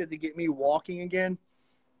that shit to get me walking again.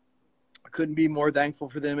 I couldn't be more thankful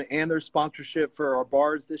for them and their sponsorship for our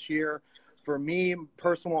bars this year. For me,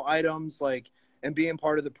 personal items like and being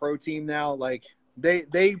part of the pro team now, like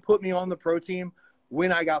they put me on the pro team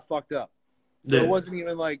when I got fucked up. So Yeah. it wasn't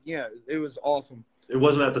even like, it was awesome. It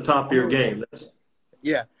wasn't at the top of your game.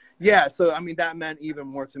 Yeah. So, I mean, that meant even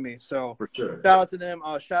more to me. So For sure. shout out to them.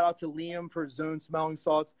 Shout out to Liam for Zone Smelling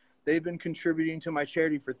Salts. They've been contributing to my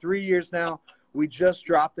charity for 3 years now. We just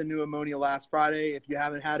dropped the new ammonia last Friday. If you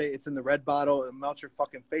haven't had it, it's in the red bottle. It melts your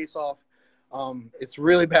fucking face off. It's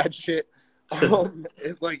really bad shit.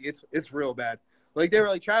 It's real bad. Like, they were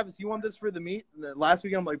like, Travis, you want this for the meat? And then last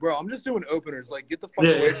week, I'm like, bro, I'm just doing openers. Like, get the fuck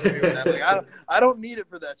away from me with that. Like, I don't need it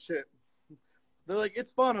for that shit. They're like,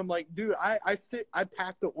 it's fun. I'm like, dude, I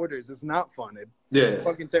pack the orders. It's not fun.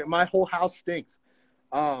 My whole house stinks.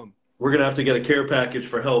 We're going to have to get a care package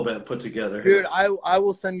for Hellbent put together. Dude, I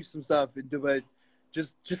will send you some stuff, but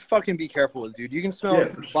just fucking be careful with it, dude. You can smell it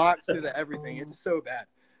from the box to the everything. It's so bad.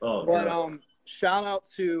 Oh, but God. Shout out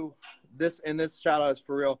to this, and this shout out is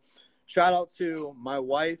for real. Shout out to my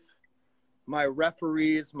wife, my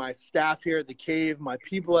referees, my staff here at the cave, my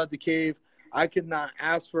people at the cave. I could not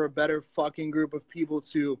ask for a better fucking group of people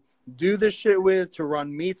to do this shit with, to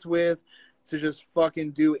run meets with, to just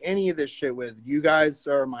fucking do any of this shit with. You guys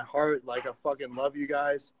are my heart. Like, I fucking love you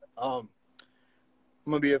guys. I'm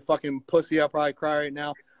going to be a fucking pussy. I'll probably cry right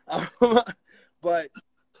now. But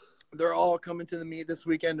they're all coming to the meet this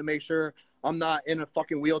weekend to make sure I'm not in a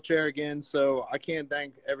fucking wheelchair again. So I can't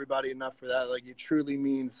thank everybody enough for that. Like, it truly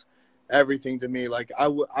means everything to me. Like, I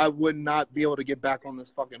would not be able to get back on this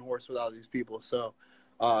fucking horse without these people. So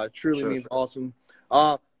truly means awesome.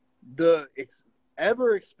 The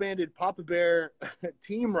ever expanded Papa Bear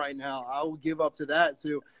team right now, I will give up to that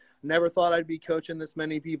too. Never thought I'd be coaching this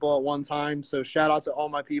many people at one time. So shout out to all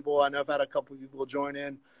my people. I know I've had a couple of people join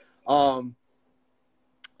in.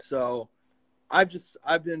 So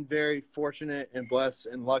I've been very fortunate and blessed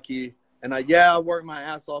and lucky. And I worked my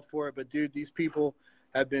ass off for it, but dude, these people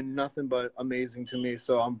have been nothing but amazing to me.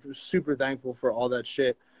 So I'm super thankful for all that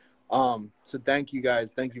shit. So thank you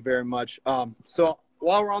guys. Thank you very much. So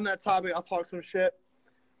while we're on that topic, I'll talk some shit.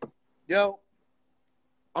 Yo,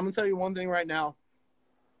 I'm gonna tell you one thing right now.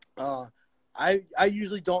 I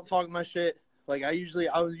usually don't talk my shit. Like, I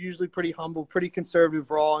was usually pretty humble, pretty conservative,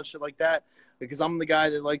 raw and shit like that. Because I'm the guy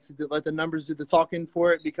that likes to let the numbers do the talking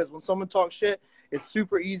for it. Because when someone talks shit, it's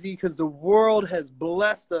super easy because the world has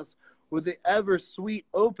blessed us with the ever sweet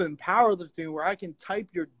open powerlifting where I can type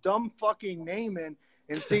your dumb fucking name in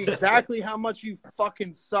and see exactly how much you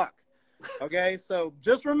fucking suck. Okay, so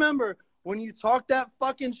just remember, when you talk that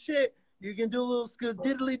fucking shit, you can do a little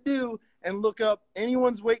diddly-do and look up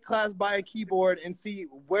anyone's weight class by a keyboard and see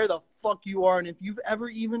where the fuck you are and if you've ever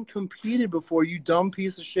even competed before, you dumb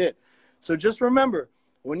piece of shit. So just remember,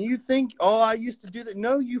 when you think, oh, I used to do that,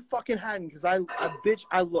 no, you fucking hadn't, because I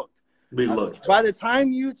looked. We looked. By the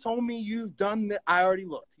time you told me you've done that, I already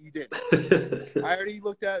looked. You did. I already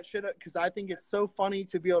looked at shit up because I think it's so funny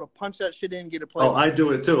to be able to punch that shit in and get a play. Oh, I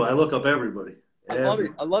do it too. I look up everybody. I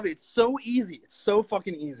love it. It's so easy. It's so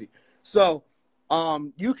fucking easy. So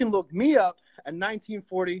you can look me up at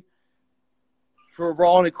 1940 for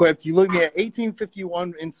Raw and Equipped. You look me at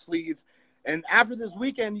 1851 in sleeves. And after this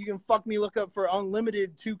weekend, you can fuck me look up for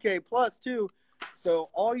Unlimited 2K Plus too. So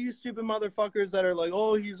all you stupid motherfuckers that are like,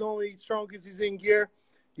 oh, he's only strong because he's in gear,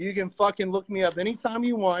 you can fucking look me up anytime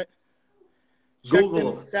you want.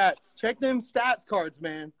 Google them stats. Check them stats cards,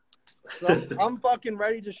 man. So I'm fucking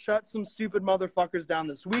ready to shut some stupid motherfuckers down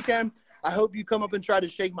this weekend. I hope you come up and try to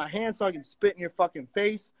shake my hand so I can spit in your fucking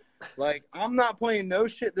face. Like, I'm not playing no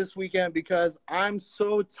shit this weekend because I'm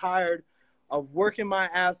so tired of working my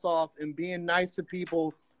ass off and being nice to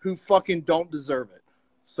people who fucking don't deserve it.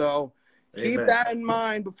 So keep that in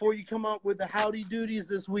mind before you come up with the howdy doodies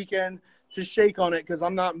this weekend to shake on it, because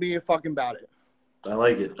I'm not being fucking about it. I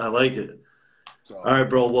like it. So. All right,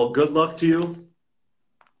 bro. Well, good luck to you.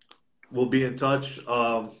 We'll be in touch.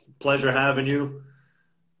 Pleasure having you.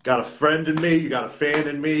 Got a friend in me. You got a fan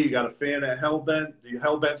in me. You got a fan at Hellbent.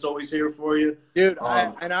 Hellbent's always here for you. Dude,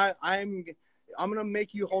 I'm going to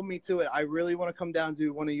make you hold me to it. I really want to come down to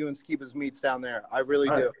one of you and Skiba's meets down there. I really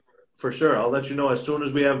do. Right. For sure. I'll let you know as soon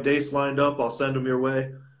as we have dates lined up. I'll send them your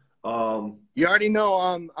way. You already know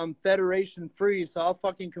I'm federation free, so I'll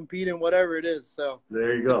fucking compete in whatever it is. So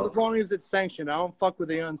there you go. As long as it's sanctioned. I don't fuck with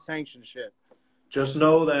the unsanctioned shit. Just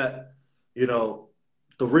know that, the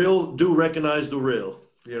real do recognize the real.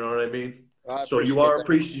 You know what I mean? So you are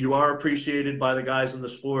appreciated by the guys in the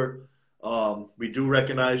sport. We do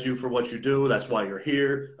recognize you for what you do. That's why you're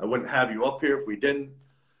here. I wouldn't have you up here if we didn't.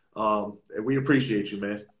 And we appreciate you,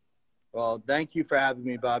 man. Well, thank you for having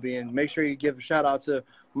me, Bobby, and make sure you give a shout out to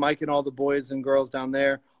Mike and all the boys and girls down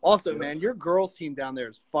there. Also, man, your girls team down there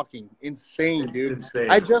is fucking insane, It's dude. insane.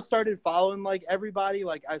 I just started following like everybody.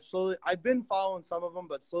 Like I've been following some of them,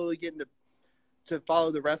 but slowly getting to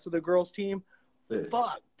follow the rest of the girls team. Yeah.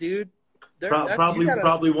 Fuck, dude.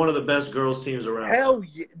 Probably one of the best girls teams around. Hell,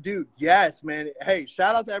 yeah, dude, yes, man. Hey,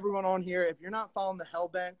 shout out to everyone on here. If you're not following the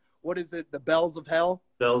Hellbent, what is it? The Bells of Hell?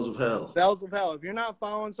 Bells of Hell. Bells of Hell. If you're not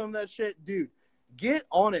following some of that shit, dude, get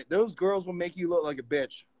on it. Those girls will make you look like a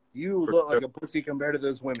bitch. You For look sure. like a pussy compared to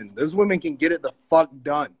those women. Those women can get it the fuck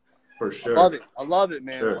done. For sure. I love it. I love it,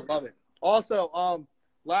 man. Sure. I love it. Also,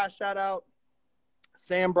 last shout out,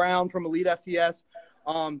 Sam Brown from Elite FCS.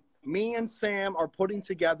 Me and Sam are putting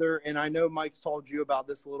together, and I know Mike's told you about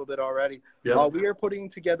this a little bit already. Yep. We are putting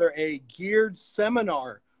together a geared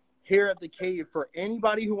seminar here at the Cave for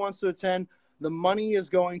anybody who wants to attend. The money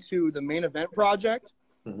is going to the Main Event Project,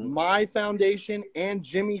 my foundation, and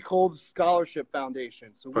Jimmy Kolb's Scholarship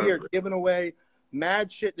Foundation. So we are giving away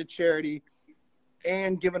mad shit to charity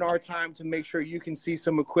and giving our time to make sure you can see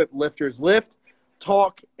some equipped lifters lift,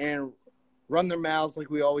 talk, and run their mouths like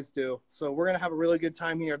we always do. So we're going to have a really good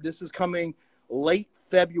time here. This is coming late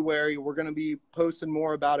February. We're going to be posting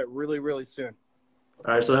more about it really, really soon.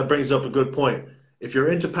 All right, so that brings up a good point. If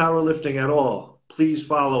you're into powerlifting at all, please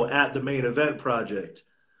follow at the Main Event Project.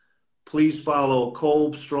 Please follow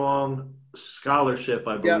Kolb Strong Scholarship,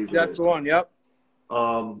 I believe. Yep, that's the one. Yep.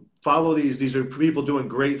 Follow these. These are people doing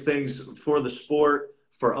great things for the sport,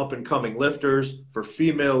 for up-and-coming lifters, for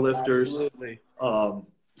female lifters. Absolutely.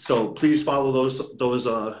 So please follow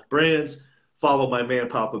those brands. Follow my man,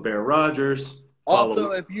 Papa Bear Rogers.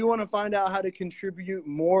 Also, if you want to find out how to contribute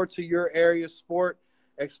more to your area sport,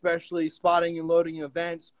 especially spotting and loading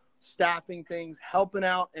events, staffing things, helping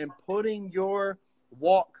out, and putting your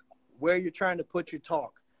walk where you're trying to put your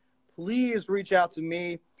talk, please reach out to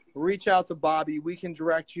me. Reach out to Bobby. We can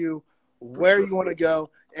direct you where you want to go.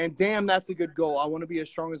 And damn, that's a good goal. I want to be as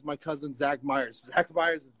strong as my cousin Zach Myers. Zach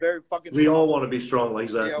Myers is very fucking strong. We all want to be strong like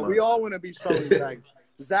Zach. Yeah, Myers. we all want to be strong like Zach.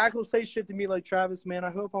 Zach will say shit to me like, Travis, man,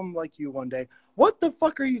 I hope I'm like you one day. What the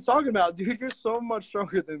fuck are you talking about, dude? You're so much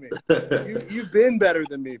stronger than me. You've been better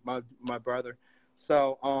than me, my brother.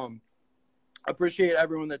 So, I appreciate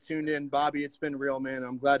everyone that tuned in. Bobby, it's been real, man.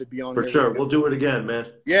 I'm glad to be on For here. sure. We'll do it again, man.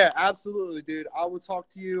 Yeah, absolutely, dude. I will talk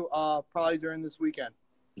to you probably during this weekend.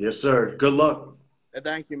 Yes, sir. Good luck.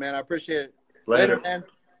 Thank you, man. I appreciate it. Later. Man.